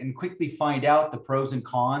Reddit and quickly find out the pros and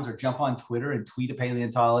cons, or jump on Twitter and tweet a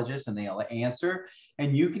paleontologist and they'll answer.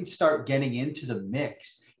 And you can start getting into the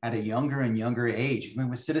mix at a younger and younger age. I mean,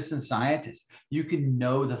 with citizen scientists, you can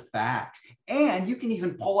know the facts, and you can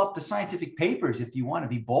even pull up the scientific papers if you want to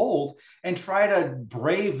be bold and try to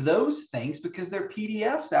brave those things, because they're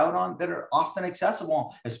PDFs out on that are often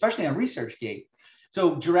accessible, especially on ResearchGate.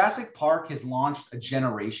 So Jurassic Park has launched a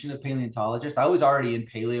generation of paleontologists. I was already in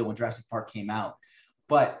paleo when Jurassic Park came out,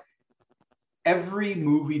 but every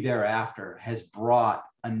movie thereafter has brought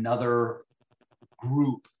another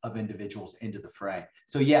group of individuals into the fray.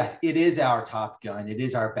 So yes, it is our Top Gun. It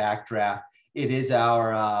is our Backdraft. It is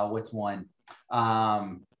our, what's one?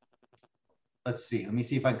 Let's see. Let me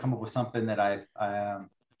see if I can come up with something that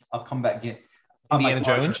I'll come back again. Indiana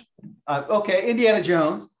Jones? Okay, Indiana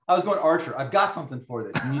Jones. I was going Archer. I've got something for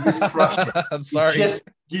this. And you just crushed it. I'm sorry.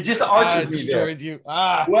 You just Archered me destroyed there. you.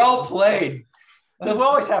 Well played. That's what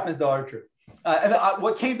always happens to Archer. And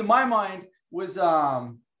what came to my mind was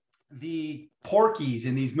the Porkies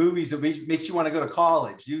in these movies that makes you want to go to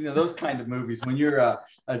college. You know, those kind of movies when you're a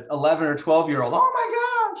 11 or 12-year-old. Oh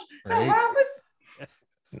my gosh, that happens.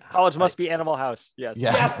 College must be Animal House. Yes.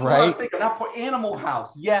 Yeah, yes, right. I was thinking, not Animal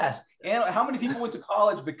House. Yes. And how many people went to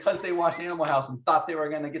college because they watched Animal House and thought they were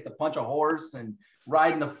going to get to punch a horse and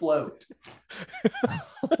ride in a float?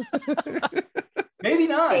 Maybe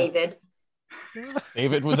not.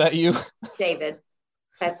 David, was that you? David,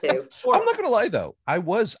 that's who. I'm not gonna lie though, I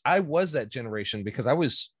was that generation, because I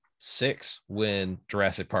was 6 when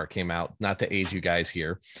Jurassic Park came out. Not to age you guys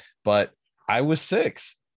here, but I was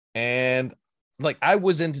 6, and like I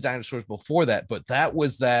was into dinosaurs before that, but that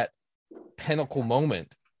was that pinnacle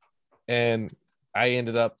moment. And I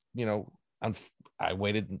ended up, I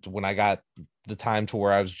waited when I got the time to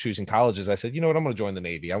where I was choosing colleges. I said, you know what, I'm going to join the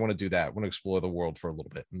Navy. I want to do that. I want to explore the world for a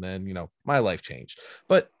little bit. And then, my life changed,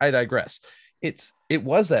 but I digress. It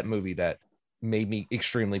was that movie that made me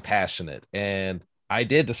extremely passionate. And I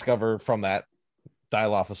did discover from that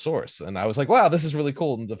Dilophosaurus. And I was like, wow, this is really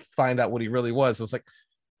cool. And to find out what he really was, I was like,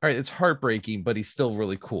 all right, it's heartbreaking, but he's still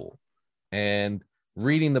really cool. And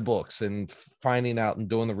reading the books and finding out and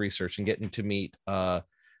doing the research and getting to meet, I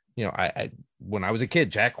when I was a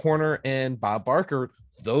kid, Jack Horner and Bob Barker,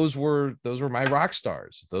 those were my rock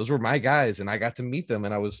stars. Those were my guys. And I got to meet them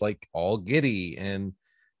and I was like all giddy. And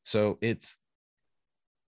so it's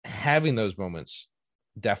having those moments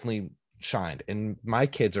definitely shined. And my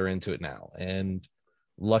kids are into it now. And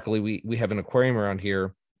luckily we have an aquarium around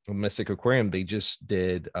here, a Mystic Aquarium. They just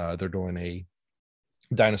did, they're doing a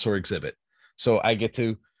dinosaur exhibit. So I get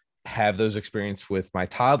to have those experiences with my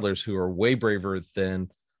toddlers who are way braver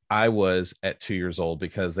than I was at 2 years old,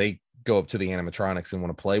 because they go up to the animatronics and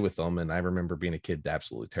want to play with them. And I remember being a kid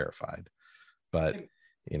absolutely terrified. But,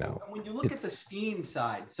 when you look at the STEAM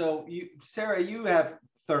side, so Sarah, you have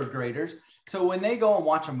third graders. So when they go and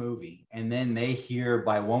watch a movie and then they hear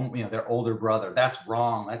by one, their older brother, that's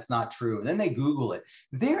wrong, that's not true. And then they Google it,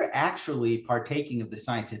 they're actually partaking of the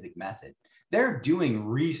scientific method. They're doing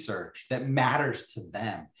research that matters to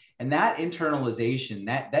them. And that internalization,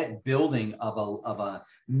 that building of a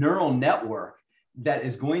neural network that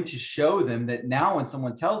is going to show them that now when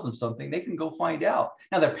someone tells them something, they can go find out.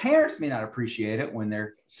 Now, their parents may not appreciate it when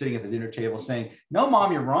they're sitting at the dinner table saying, no,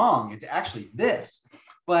 Mom, you're wrong. It's actually this.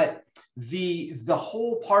 But the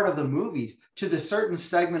whole part of the movies to the certain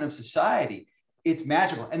segment of society, it's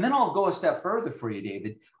magical. And then I'll go a step further for you,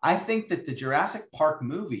 David. I think that the Jurassic Park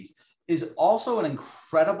movies is also an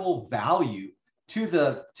incredible value to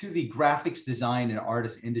the graphics design and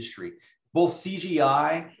artist industry, both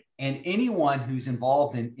CGI and anyone who's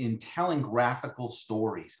involved in telling graphical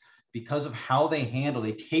stories, because of how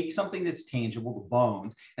they take something that's tangible, the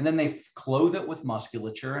bones, and then they clothe it with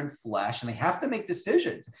musculature and flesh, and they have to make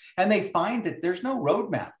decisions. And they find that there's no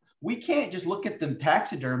roadmap. We can't just look at the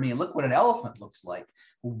taxidermy and look what an elephant looks like.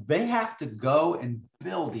 They have to go and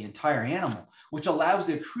build the entire animal, which allows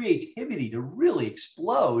their creativity to really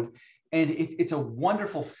explode. And it's a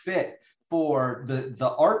wonderful fit for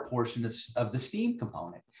the art portion of the STEAM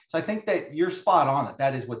component. So I think that you're spot on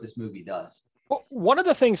that is what this movie does. Well, one of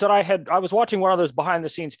the things that I was watching one of those behind the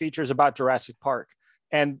scenes features about Jurassic Park,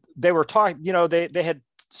 and they were talking, they had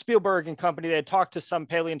Spielberg and company, they had talked to some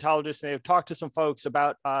paleontologists, and they had talked to some folks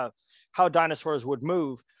about how dinosaurs would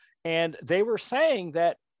move. And they were saying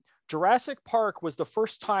that Jurassic Park was the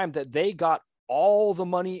first time that they got all the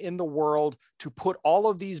money in the world to put all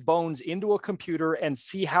of these bones into a computer and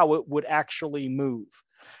see how it would actually move.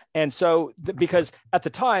 And so, because at the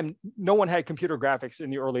time, no one had computer graphics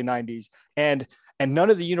in the early 90s, and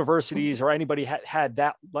none of the universities or anybody had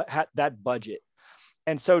that budget.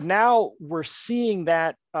 And so now we're seeing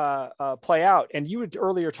that play out. And you had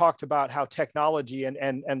earlier talked about how technology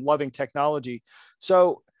and loving technology.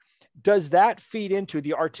 So does that feed into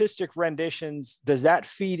the artistic renditions? Does that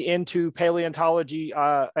feed into paleontology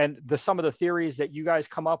and some of the theories that you guys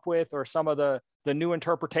come up with, or some of the new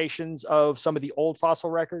interpretations of some of the old fossil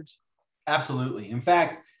records? Absolutely. In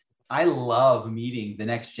fact, I love meeting the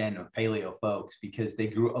next gen of paleo folks, because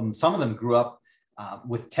they some of them grew up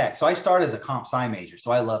with tech. So I started as a comp sci major.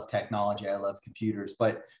 So I love technology. I love computers,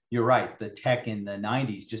 but you're right. The tech in the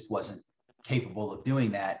 90s just wasn't capable of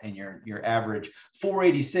doing that, and your average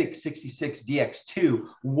 486 66 DX2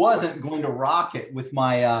 wasn't going to rock it with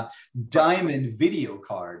my diamond video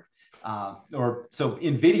card, or so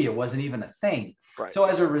NVIDIA wasn't even a thing. Right. So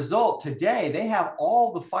as a result, today they have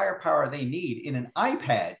all the firepower they need in an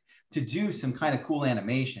iPad to do some kind of cool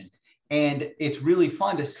animation. And it's really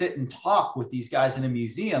fun to sit and talk with these guys in a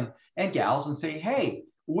museum and gals and say, hey,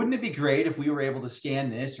 wouldn't it be great if we were able to scan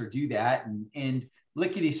this or do that? And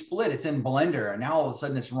lickety split, it's in Blender, and now all of a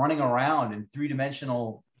sudden it's running around in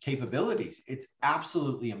three-dimensional capabilities. It's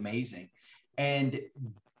absolutely amazing. And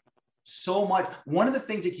so much, one of the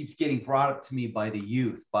things that keeps getting brought up to me by the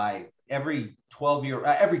youth, by every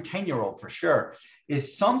 10-year-old for sure,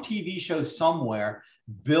 is some TV show somewhere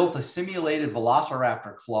built a simulated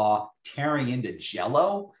velociraptor claw tearing into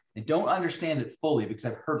Jello, and don't understand it fully because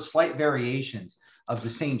I've heard slight variations of the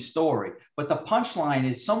same story. But the punchline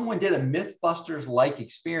is someone did a Mythbusters-like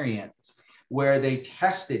experience where they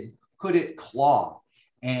tested, could it claw,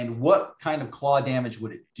 and what kind of claw damage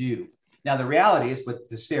would it do? Now, the reality is, what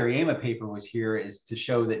the Seriema paper was here is to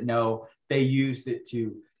show that no, they used it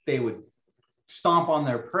they would stomp on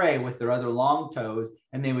their prey with their other long toes,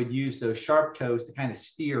 and they would use those sharp toes to kind of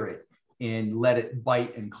steer it and let it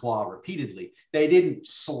bite and claw repeatedly. They didn't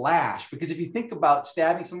slash, because if you think about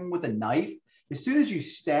stabbing someone with a knife, as soon as you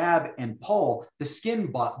stab and pull, the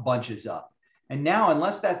skin bunches up. And now,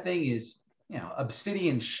 unless that thing is,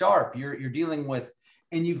 obsidian sharp, you're dealing with,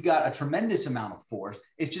 and you've got a tremendous amount of force,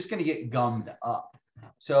 it's just going to get gummed up.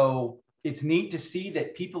 So it's neat to see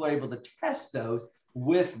that people are able to test those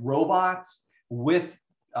with robots, with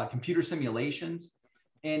computer simulations.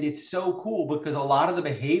 And it's so cool because a lot of the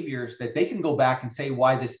behaviors that they can go back and say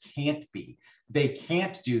why this can't be. They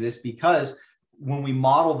can't do this because when we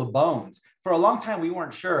model the bones, for a long time, we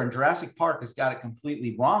weren't sure, and Jurassic Park has got it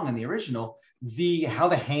completely wrong in the original, how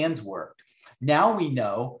the hands worked. Now we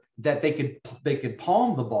know that they could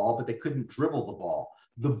palm the ball, but they couldn't dribble the ball.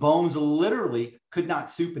 The bones literally could not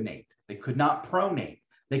supinate. They could not pronate.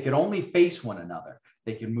 They could only face one another.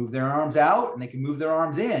 They could move their arms out and they could move their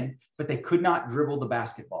arms in, but they could not dribble the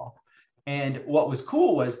basketball. And what was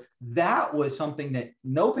cool was that was something that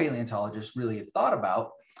no paleontologist really had thought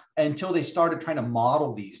about until they started trying to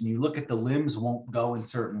model these. And you look at the limbs won't go in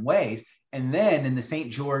certain ways. And then in the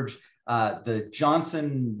St. George, the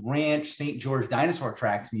Johnson Ranch St. George Dinosaur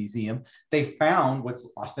Tracks Museum, they found what's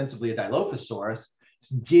ostensibly a Dilophosaurus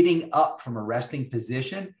getting up from a resting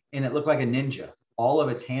position, and it looked like a ninja. All of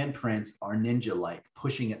its handprints are ninja-like,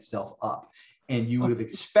 pushing itself up. And you would have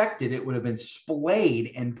expected it would have been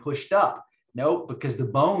splayed and pushed up. Nope, because the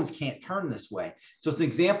bones can't turn this way. So it's an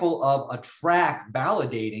example of a track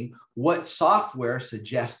validating what software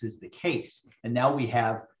suggests is the case. And now we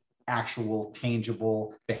have actual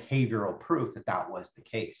tangible behavioral proof that that was the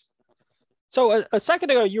case. So a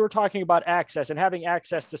second ago, you were talking about access and having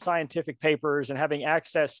access to scientific papers and having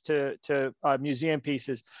access to museum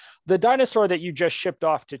pieces. The dinosaur that you just shipped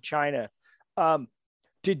off to China,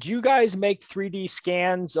 did you guys make 3D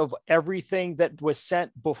scans of everything that was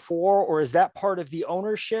sent before, or is that part of the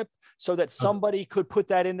ownership so that somebody could put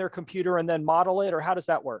that in their computer and then model it, or how does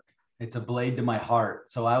that work? It's a blade to my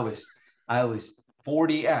heart. So I was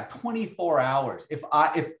 24 hours.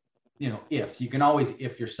 If you can always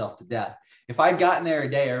if yourself to death. If I'd gotten there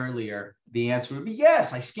a day earlier, the answer would be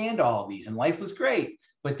yes, I scanned all of these and life was great.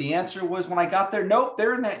 But the answer was when I got there, nope,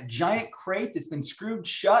 they're in that giant crate that's been screwed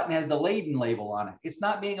shut and has the Leiden label on it. It's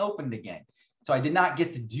not being opened again. So I did not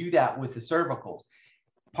get to do that with the cervicals.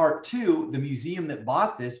 Part two, the museum that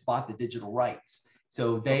bought this bought the digital rights.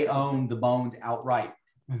 So they own the bones outright.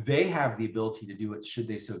 They have the ability to do it should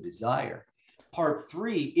they so desire. Part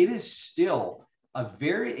three, it is still a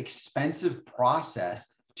very expensive process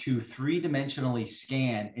to three-dimensionally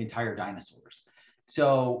scan entire dinosaurs.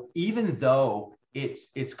 So even though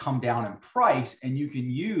it's come down in price and you can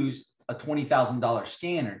use a $20,000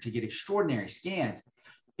 scanner to get extraordinary scans,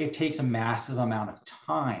 it takes a massive amount of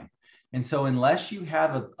time. And so unless you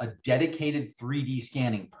have a dedicated 3D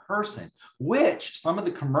scanning person, which some of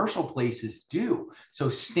the commercial places do. So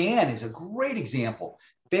Stan is a great example.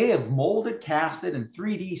 They have molded, casted, and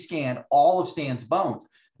 3D scanned all of Stan's bones.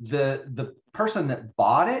 The person that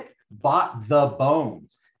bought it bought the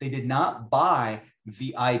bones. They did not buy the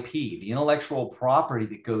IP, the intellectual property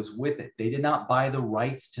that goes with it. They did not buy the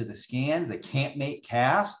rights to the scans. They can't make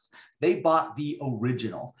casts. They bought the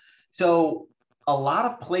original. So a lot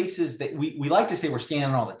of places that we like to say we're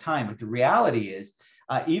scanning all the time, but the reality is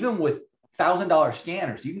even with $1,000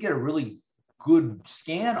 scanners, you can get a really good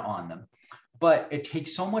scan on them, but it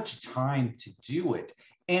takes so much time to do it.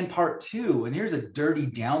 And part two, and here's a dirty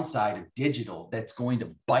downside of digital that's going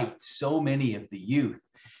to bite so many of the youth.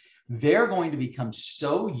 They're going to become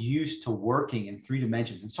so used to working in 3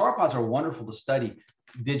 dimensions. And sauropods are wonderful to study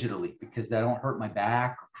digitally because they don't hurt my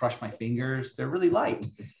back or crush my fingers. They're really light.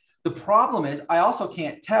 The problem is I also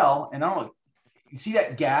can't tell, and I don't know, you see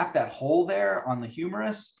that gap, that hole there on the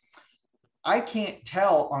humerus? I can't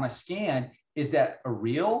tell on a scan, is that a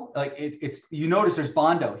real? Like it's you notice there's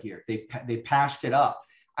Bondo here. They patched it up.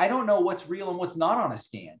 I don't know what's real and what's not on a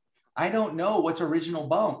scan. I don't know what's original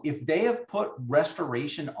bone. If they have put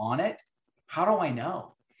restoration on it, how do I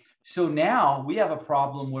know? So now we have a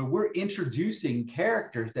problem where we're introducing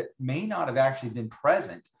characters that may not have actually been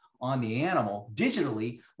present on the animal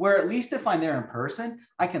digitally, where at least if I'm there in person,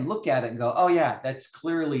 I can look at it and go, oh yeah, that's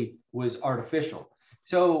clearly was artificial.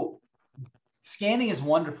 So scanning is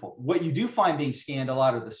wonderful. What you do find being scanned a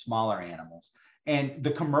lot are the smaller animals. And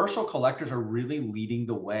the commercial collectors are really leading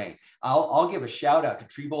the way. I'll give a shout out to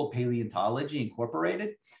Treebold Paleontology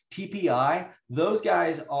Incorporated, TPI. Those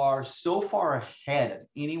guys are so far ahead of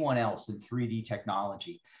anyone else in 3D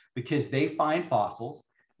technology. because they find fossils,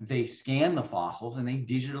 they scan the fossils, and they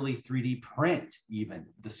digitally 3D print even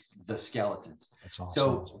the skeletons. That's awesome.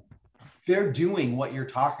 So they're doing what you're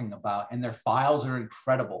talking about, and their files are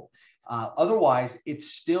incredible. Otherwise,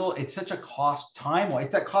 it's such a it's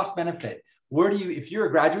that cost benefit. If you're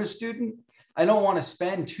a graduate student, I don't want to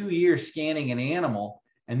spend 2 years scanning an animal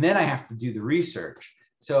and then I have to do the research.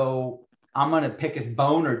 So I'm going to pick a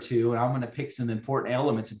bone or two, and I'm going to pick some important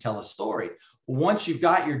elements and tell a story. Once you've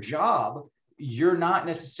got your job, you're not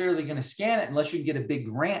necessarily going to scan it unless you can get a big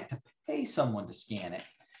grant to pay someone to scan it.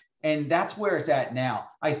 And that's where it's at now.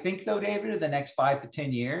 I think, though, David, in the next 5 to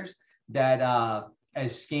 10 years, that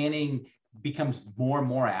as scanning becomes more and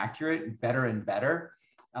more accurate, better and better,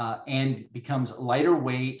 and becomes lighter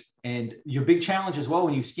weight. And your big challenge as well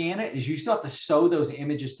when you scan it is you still have to sew those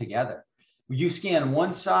images together. When you scan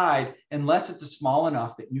one side, unless it's small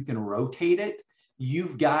enough that you can rotate it,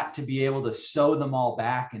 you've got to be able to sew them all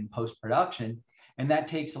back in post-production. And that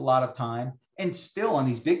takes a lot of time. And still on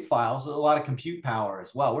these big files, a lot of compute power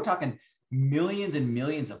as well. We're talking millions and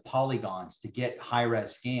millions of polygons to get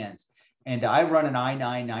high-res scans. And I run an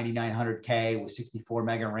i9 9900K with 64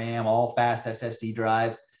 mega RAM, all fast SSD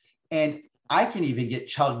drives. And I can even get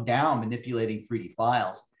chugged down manipulating 3D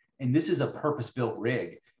files. And this is a purpose-built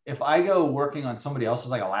rig. If I go working on somebody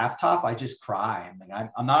else's like a laptop, I just cry. I'm like,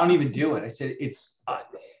 I don't even do it. I said,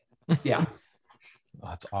 yeah. Oh,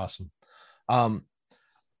 that's awesome.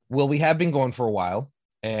 Well, we have been going for a while,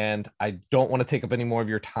 and I don't want to take up any more of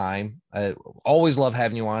your time. I always love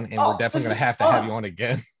having you on, and we're definitely going to have you on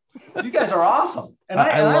again. You guys are awesome. And I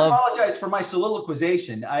apologize for my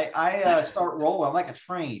soliloquization. I start rolling. I'm like a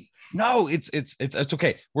train. No, it's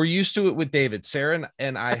okay. We're used to it with David. Sarah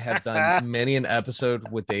and I have done many an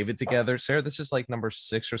episode with David together. Sarah, this is like number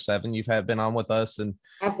 6 or 7 you've been on with us. And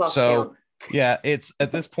so, yeah, it's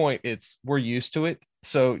at this point, we're used to it.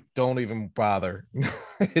 So don't even bother.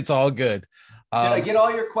 It's all good. Did I get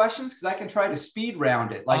all your questions? Because I can try to speed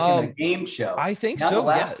round it like in a game show. I think now so. The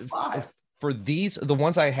last 5. For the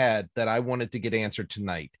ones I had that I wanted to get answered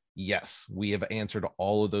tonight, yes, we have answered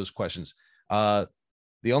all of those questions. The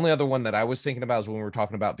only other one that I was thinking about is when we were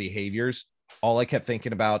talking about behaviors, all I kept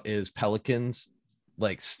thinking about is pelicans,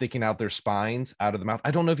 like sticking out their spines out of the mouth.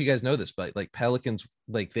 I don't know if you guys know this, but like pelicans,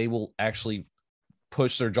 like they will actually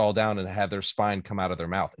push their jaw down and have their spine come out of their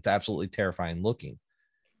mouth. It's absolutely terrifying looking.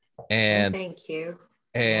 And thank you.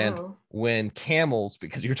 And when camels,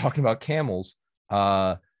 because you're talking about camels,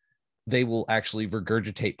 they will actually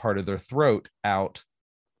regurgitate part of their throat out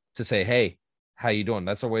to say, hey, how you doing?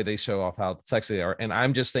 That's the way they show off how sexy they are. And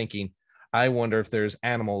I'm just thinking, I wonder if there's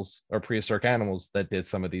animals or prehistoric animals that did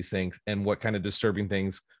some of these things, and what kind of disturbing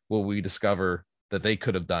things will we discover that they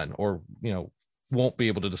could have done, or, won't be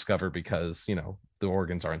able to discover because, the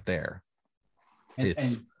organs aren't there.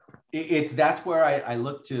 That's where I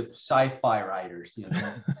look to sci-fi writers,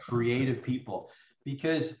 creative people,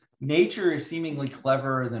 because nature is seemingly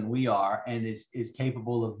cleverer than we are and is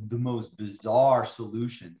capable of the most bizarre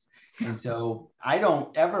solutions. And so I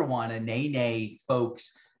don't ever want to nay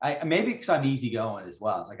folks. Maybe because I'm easygoing as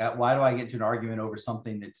well. It's like, why do I get into an argument over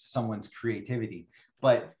something that's someone's creativity?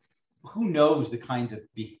 But who knows the kinds of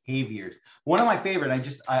behaviors? One of my favorite,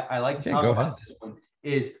 I like to talk about this one,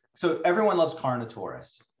 is, so everyone loves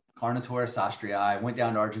Carnotaurus astrea. I went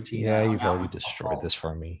down to Argentina. Yeah, you've already destroyed this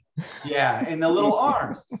for me. Yeah, and the little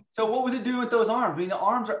arms. So what was it doing with those arms? I mean, the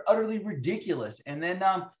arms are utterly ridiculous. And then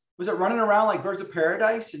was it running around like birds of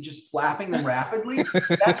paradise and just flapping them rapidly?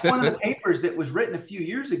 That's one of the papers that was written a few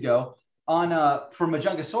years ago for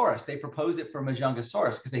Majungasaurus. They proposed it for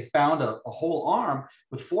Majungasaurus because they found a whole arm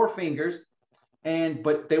with 4 fingers,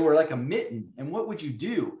 but they were like a mitten. And what would you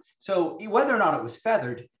do? So whether or not it was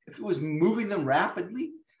feathered, if it was moving them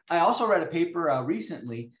rapidly. I also read a paper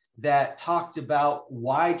recently that talked about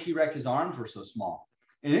why T-Rex's arms were so small.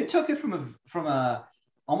 And it took it from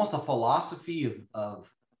almost a philosophy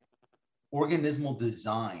of organismal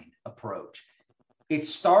design approach. It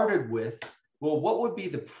started with, well, what would be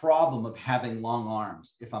the problem of having long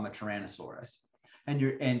arms if I'm a Tyrannosaurus? And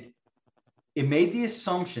it made the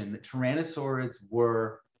assumption that Tyrannosaurids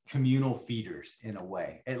were communal feeders in a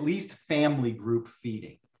way, at least family group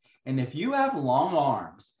feeding. And if you have long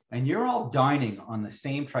arms and you're all dining on the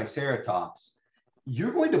same Triceratops,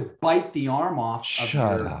 you're going to bite the arm off of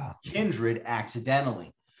your kindred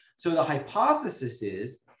accidentally. So the hypothesis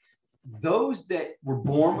is those that were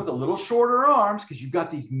born with a little shorter arms, because you've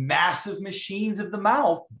got these massive machines of the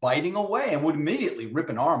mouth biting away and would immediately rip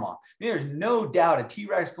an arm off. I mean, there's no doubt a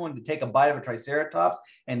T-Rex going to take a bite of a Triceratops,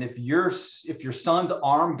 and if your son's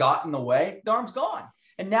arm got in the way, the arm's gone.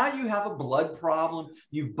 And now you have a blood problem.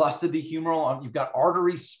 You've busted the humeral. You've got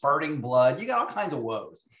arteries spurting blood. You got all kinds of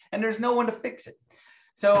woes. And there's no one to fix it.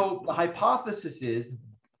 So the hypothesis is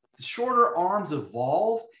shorter arms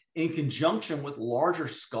evolve in conjunction with larger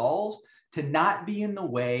skulls to not be in the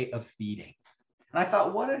way of feeding. And I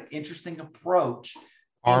thought, what an interesting approach.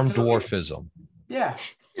 Arm dwarfism. Yeah.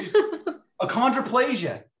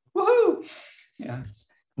 Achondroplasia. Woohoo. Yeah.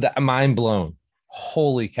 Mind blown.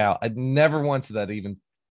 Holy cow. I'd never once that even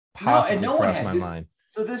possibly crossed my mind.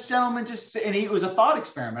 So this gentleman and it was a thought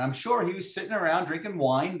experiment. I'm sure he was sitting around drinking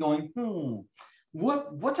wine going,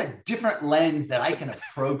 what's a different lens that I can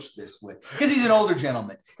approach this with? Because he's an older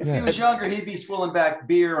gentleman. If he was younger, he'd be swilling back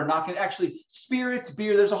beer or actually spirits,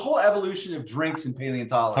 beer. There's a whole evolution of drinks in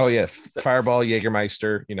paleontology. Oh yeah. Fireball,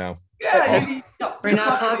 Jägermeister, Yeah. We're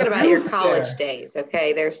not talking about your college days.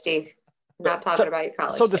 Okay. There, Steve. Not talking about your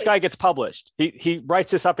college. So this guy gets published. He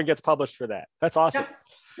writes this up and gets published for that. That's awesome.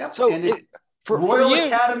 Yep. So for Royal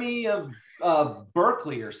Academy of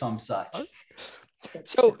Berkeley or some such.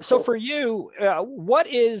 So for you, what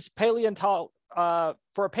is for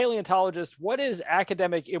a paleontologist? What is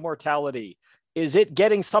academic immortality? Is it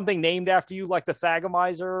getting something named after you, like the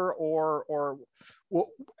Thagomizer, or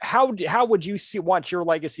how would you want your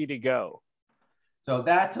legacy to go? So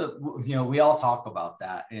that's we all talk about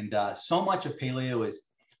that, and so much of paleo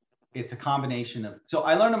it's a combination of. So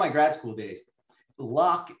I learned in my grad school days,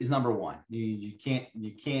 luck is number one. You can't.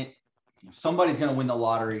 Somebody's going to win the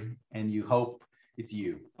lottery, and you hope it's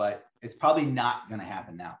you, but it's probably not going to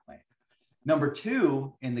happen that way. Number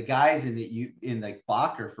two, and the guys in the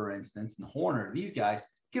Bakker, for instance, and Horner, these guys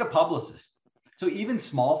get a publicist. So even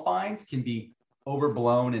small finds can be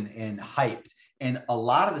overblown and hyped. And a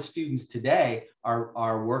lot of the students today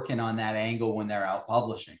are working on that angle when they're out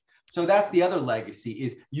publishing. So that's the other legacy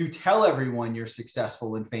is you tell everyone you're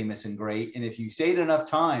successful and famous and great. And if you say it enough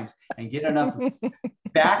times and get enough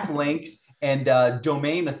backlinks and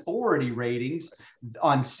domain authority ratings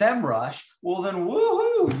on SEMrush, well then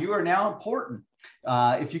woohoo, you are now important.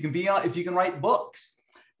 If you can write books.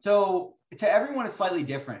 So to everyone, it's slightly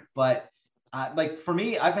different, but like for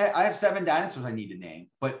me, I have 7 dinosaurs I need to name,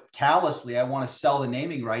 but callously, I want to sell the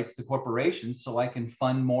naming rights to corporations so I can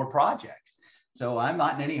fund more projects. So I'm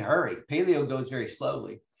not in any hurry. Paleo goes very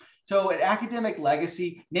slowly. So at academic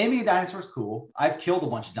legacy, naming a dinosaur is cool. I've killed a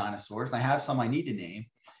bunch of dinosaurs and I have some I need to name.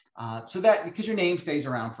 So that because your name stays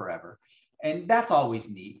around forever. And that's always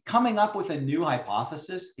neat. Coming up with a new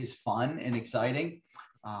hypothesis is fun and exciting.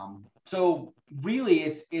 So really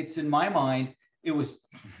it's in my mind,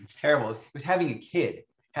 it's terrible. It was having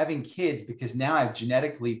kids because now I've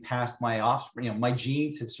genetically passed my offspring, my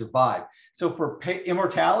genes have survived. So for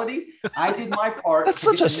immortality, I did my part. That's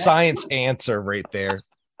such a science answer right there.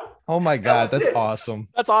 Oh my God, that's awesome.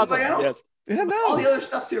 That's awesome. Yes. Yeah, no. All the other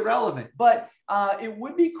stuff's irrelevant, but it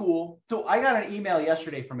would be cool. So I got an email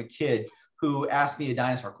yesterday from a kid who asked me a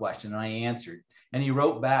dinosaur question and I answered, and he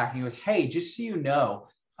wrote back and he goes, "Hey, just so you know,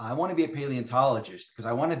 I want to be a paleontologist because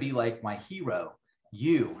I want to be like my hero,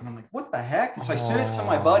 you." And I'm like, what the heck? So I sent it to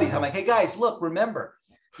my buddies. I'm like, hey guys, look, remember,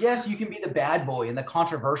 yes, you can be the bad boy and the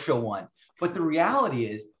controversial one. But the reality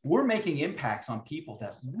is we're making impacts on people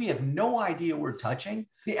that we have no idea we're touching.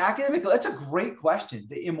 The academic, that's a great question.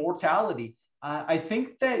 The immortality. I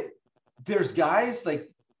think that there's guys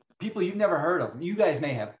like people you've never heard of. You guys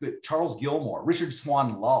may have, but Charles Gilmore, Richard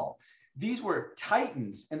Swan Lull. These were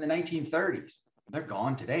titans in the 1930s. They're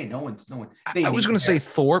gone today. No one. I was going to say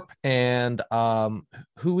Thorpe and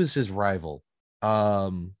who was his rival?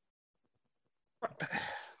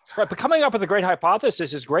 Right, but coming up with a great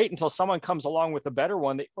hypothesis is great until someone comes along with a better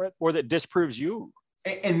one that disproves you.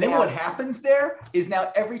 And then what happens there is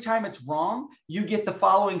now every time it's wrong, you get the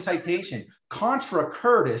following citation: Contra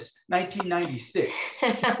Curtis, 1996.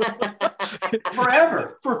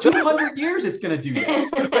 Forever, for 200 years, it's going to do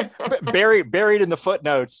that. Buried in the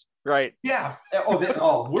footnotes. Right. Yeah.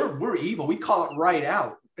 We're evil. We call it right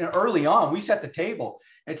out. And early on, we set the table.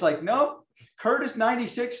 It's like, nope, Curtis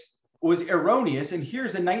 96 was erroneous. And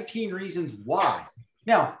here's the 19 reasons why.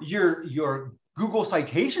 Now, your Google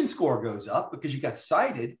citation score goes up because you got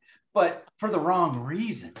cited, but for the wrong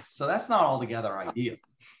reasons. So that's not altogether ideal.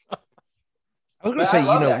 I was going to say,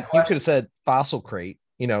 you could have said fossil crate.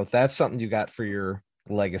 That's something you got for your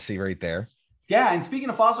legacy right there. Yeah. And speaking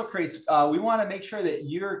of fossil crates, we want to make sure that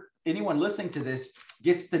anyone listening to this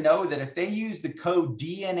gets to know that if they use the code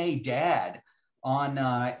DNA Dad on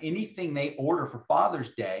anything they order for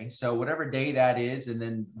Father's Day, so whatever day that is, and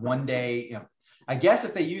then one day, I guess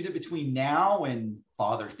if they use it between now and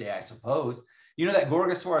Father's Day, I suppose, you know, that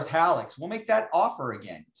Gorgosaurus hallux, we'll make that offer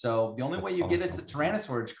again. So the only way you get is the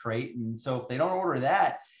Tyrannosaurus crate. And so if they don't order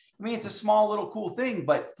that, I mean, it's a small little cool thing,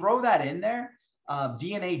 but throw that in there,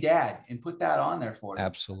 DNA Dad, and put that on there for them.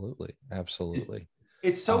 Absolutely. Absolutely.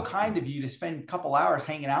 It's so kind of you to spend a couple hours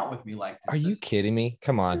hanging out with me like this. Are you kidding me?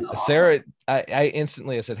 Come on. Sarah, I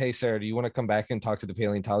instantly said, hey, Sarah, do you want to come back and talk to the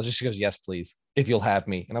paleontologist? She goes, yes, please, if you'll have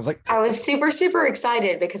me. And I was like, I was super, super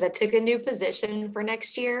excited because I took a new position for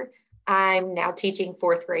next year. I'm now teaching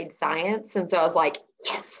 4th grade science. And so I was like,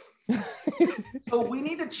 yes. So we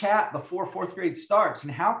need to chat before 4th grade starts.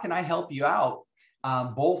 And how can I help you out?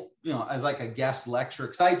 Both, you know, as like a guest lecturer,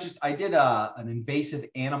 because I did an invasive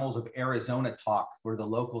animals of Arizona talk for the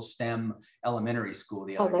local STEM elementary school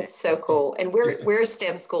the other day. That's so cool. And we're a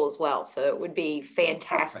STEM school as well, so it would be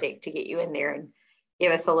fantastic to get you in there and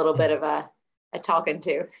give us a little bit of a talking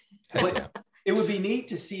to. But it would be neat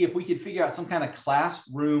to see if we could figure out some kind of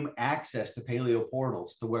classroom access to Paleo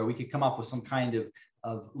Portals, to where we could come up with some kind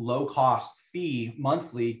of low cost fee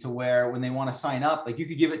monthly, to where when they want to sign up, like you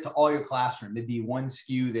could give it to all your classroom. It'd be one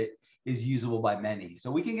SKU that is usable by many.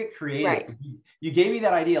 So we can get creative. Right. You gave me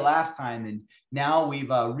that idea last time, and now we've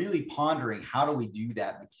really pondering how do we do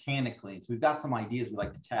that mechanically. So we've got some ideas we'd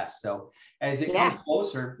like to test. So as it comes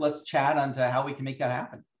closer, let's chat onto how we can make that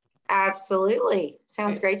happen. Absolutely.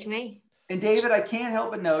 Sounds great to me. And David, I can't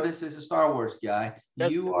help but notice, as a Star Wars guy,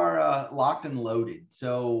 you are locked and loaded.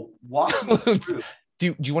 So walk me through.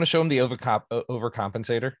 Do you want to show him the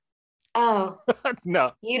overcompensator? Oh,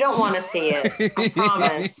 no. You don't want to see it. I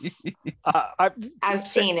promise. I've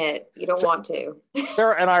seen it. You don't want to.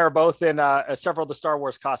 Sarah and I are both in several of the Star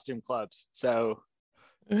Wars costume clubs. So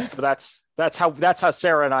that's how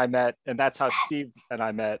Sarah and I met, and that's how Steve and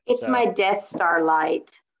I met. It's my Death Star light.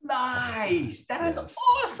 Nice. That is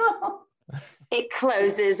awesome. It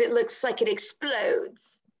closes. It looks like it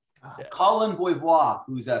explodes. Colin Boivois,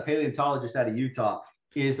 who's a paleontologist out of Utah,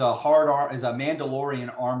 is a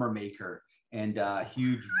Mandalorian armor maker, and a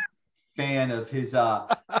huge fan of his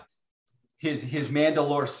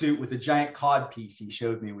Mandalore suit with a giant cod piece he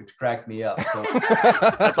showed me, which cracked me up. So,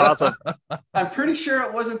 that's awesome. I'm pretty sure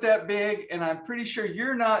it wasn't that big, and I'm pretty sure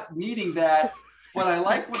you're not needing that, but I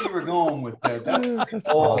like what you were going with there. That's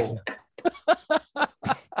awesome.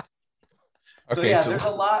 Okay, so there's a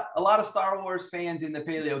lot of Star Wars fans in the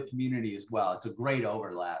paleo community as well. It's a great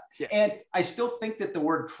overlap. Yes. And I still think that the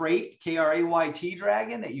word crate, Krayt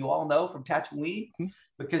dragon, that you all know from Tatooine,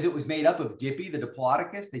 because it was made up of Dippy, the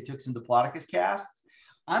Diplodocus. They took some Diplodocus casts.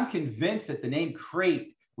 I'm convinced that the name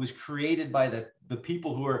crate was created by the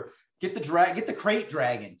people who are get the crate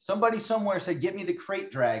dragon. Somebody somewhere said, "Get me the crate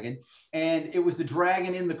dragon," and it was the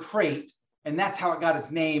dragon in the crate. And that's how it got its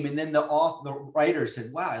name. And then the writer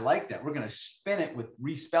said, wow, I like that. We're going to spin it with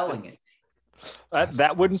respelling it.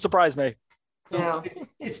 That wouldn't surprise me. So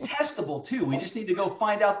it's testable too. We just need to go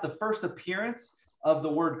find out the first appearance of the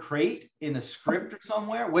word crate in a script or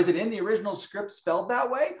somewhere. Was it in the original script spelled that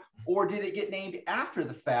way? Or did it get named after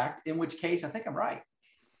the fact? In which case, I think I'm right.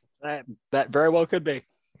 That very well could be.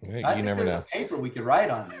 You never know. A paper we could write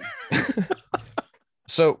on there.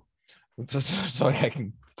 So I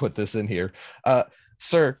can put this in here.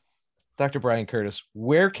 Sir, Dr. Brian Curtis,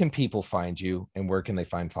 where can people find you, and where can they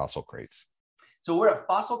find Fossil Crates? So we're at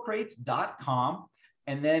fossilcrates.com,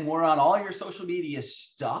 and then we're on all your social media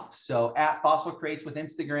stuff. So at Fossil Crates with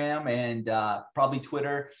Instagram and probably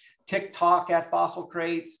Twitter, TikTok at Fossil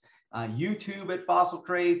Crates, YouTube at Fossil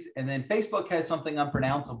Crates, and then Facebook has something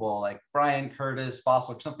unpronounceable like Brian Curtis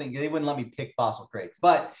Fossil something. They wouldn't let me pick Fossil Crates,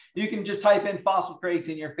 but you can just type in Fossil Crates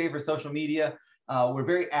in your favorite social media. We're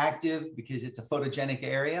very active because it's a photogenic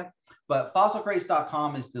area, but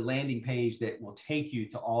fossilcrates.com is the landing page that will take you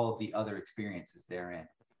to all of the other experiences therein.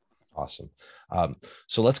 Awesome.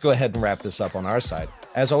 So let's go ahead and wrap this up on our side.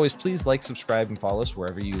 As always, please like, subscribe, and follow us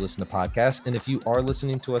wherever you listen to podcasts. And if you are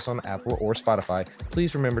listening to us on Apple or Spotify,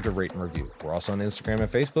 please remember to rate and review. We're also on Instagram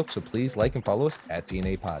and Facebook, so please like and follow us at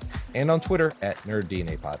DNA Pod, and on Twitter at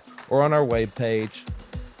NerdDNAPod, or on our webpage,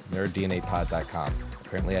 nerddnapod.com.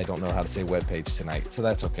 Apparently, I don't know how to say webpage tonight, so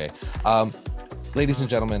that's okay. Ladies and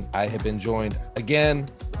gentlemen, I have been joined again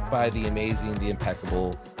by the amazing, the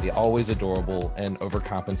impeccable, the always adorable, and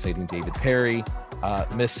overcompensating David Perry,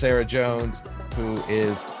 Miss Sarah Jones, who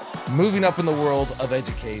is moving up in the world of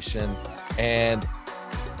education and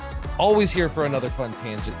always here for another fun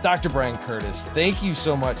tangent. Dr. Brian Curtis, thank you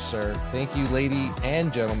so much, sir. Thank you, lady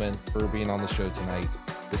and gentlemen, for being on the show tonight.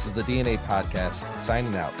 This is the DNA Podcast,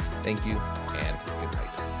 signing out. Thank you, and good night.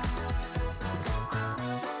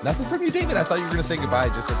 Nothing from you, David. I thought you were going to say goodbye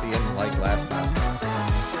just at the end, like last time.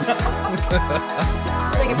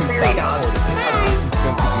 It's like a prairie dog.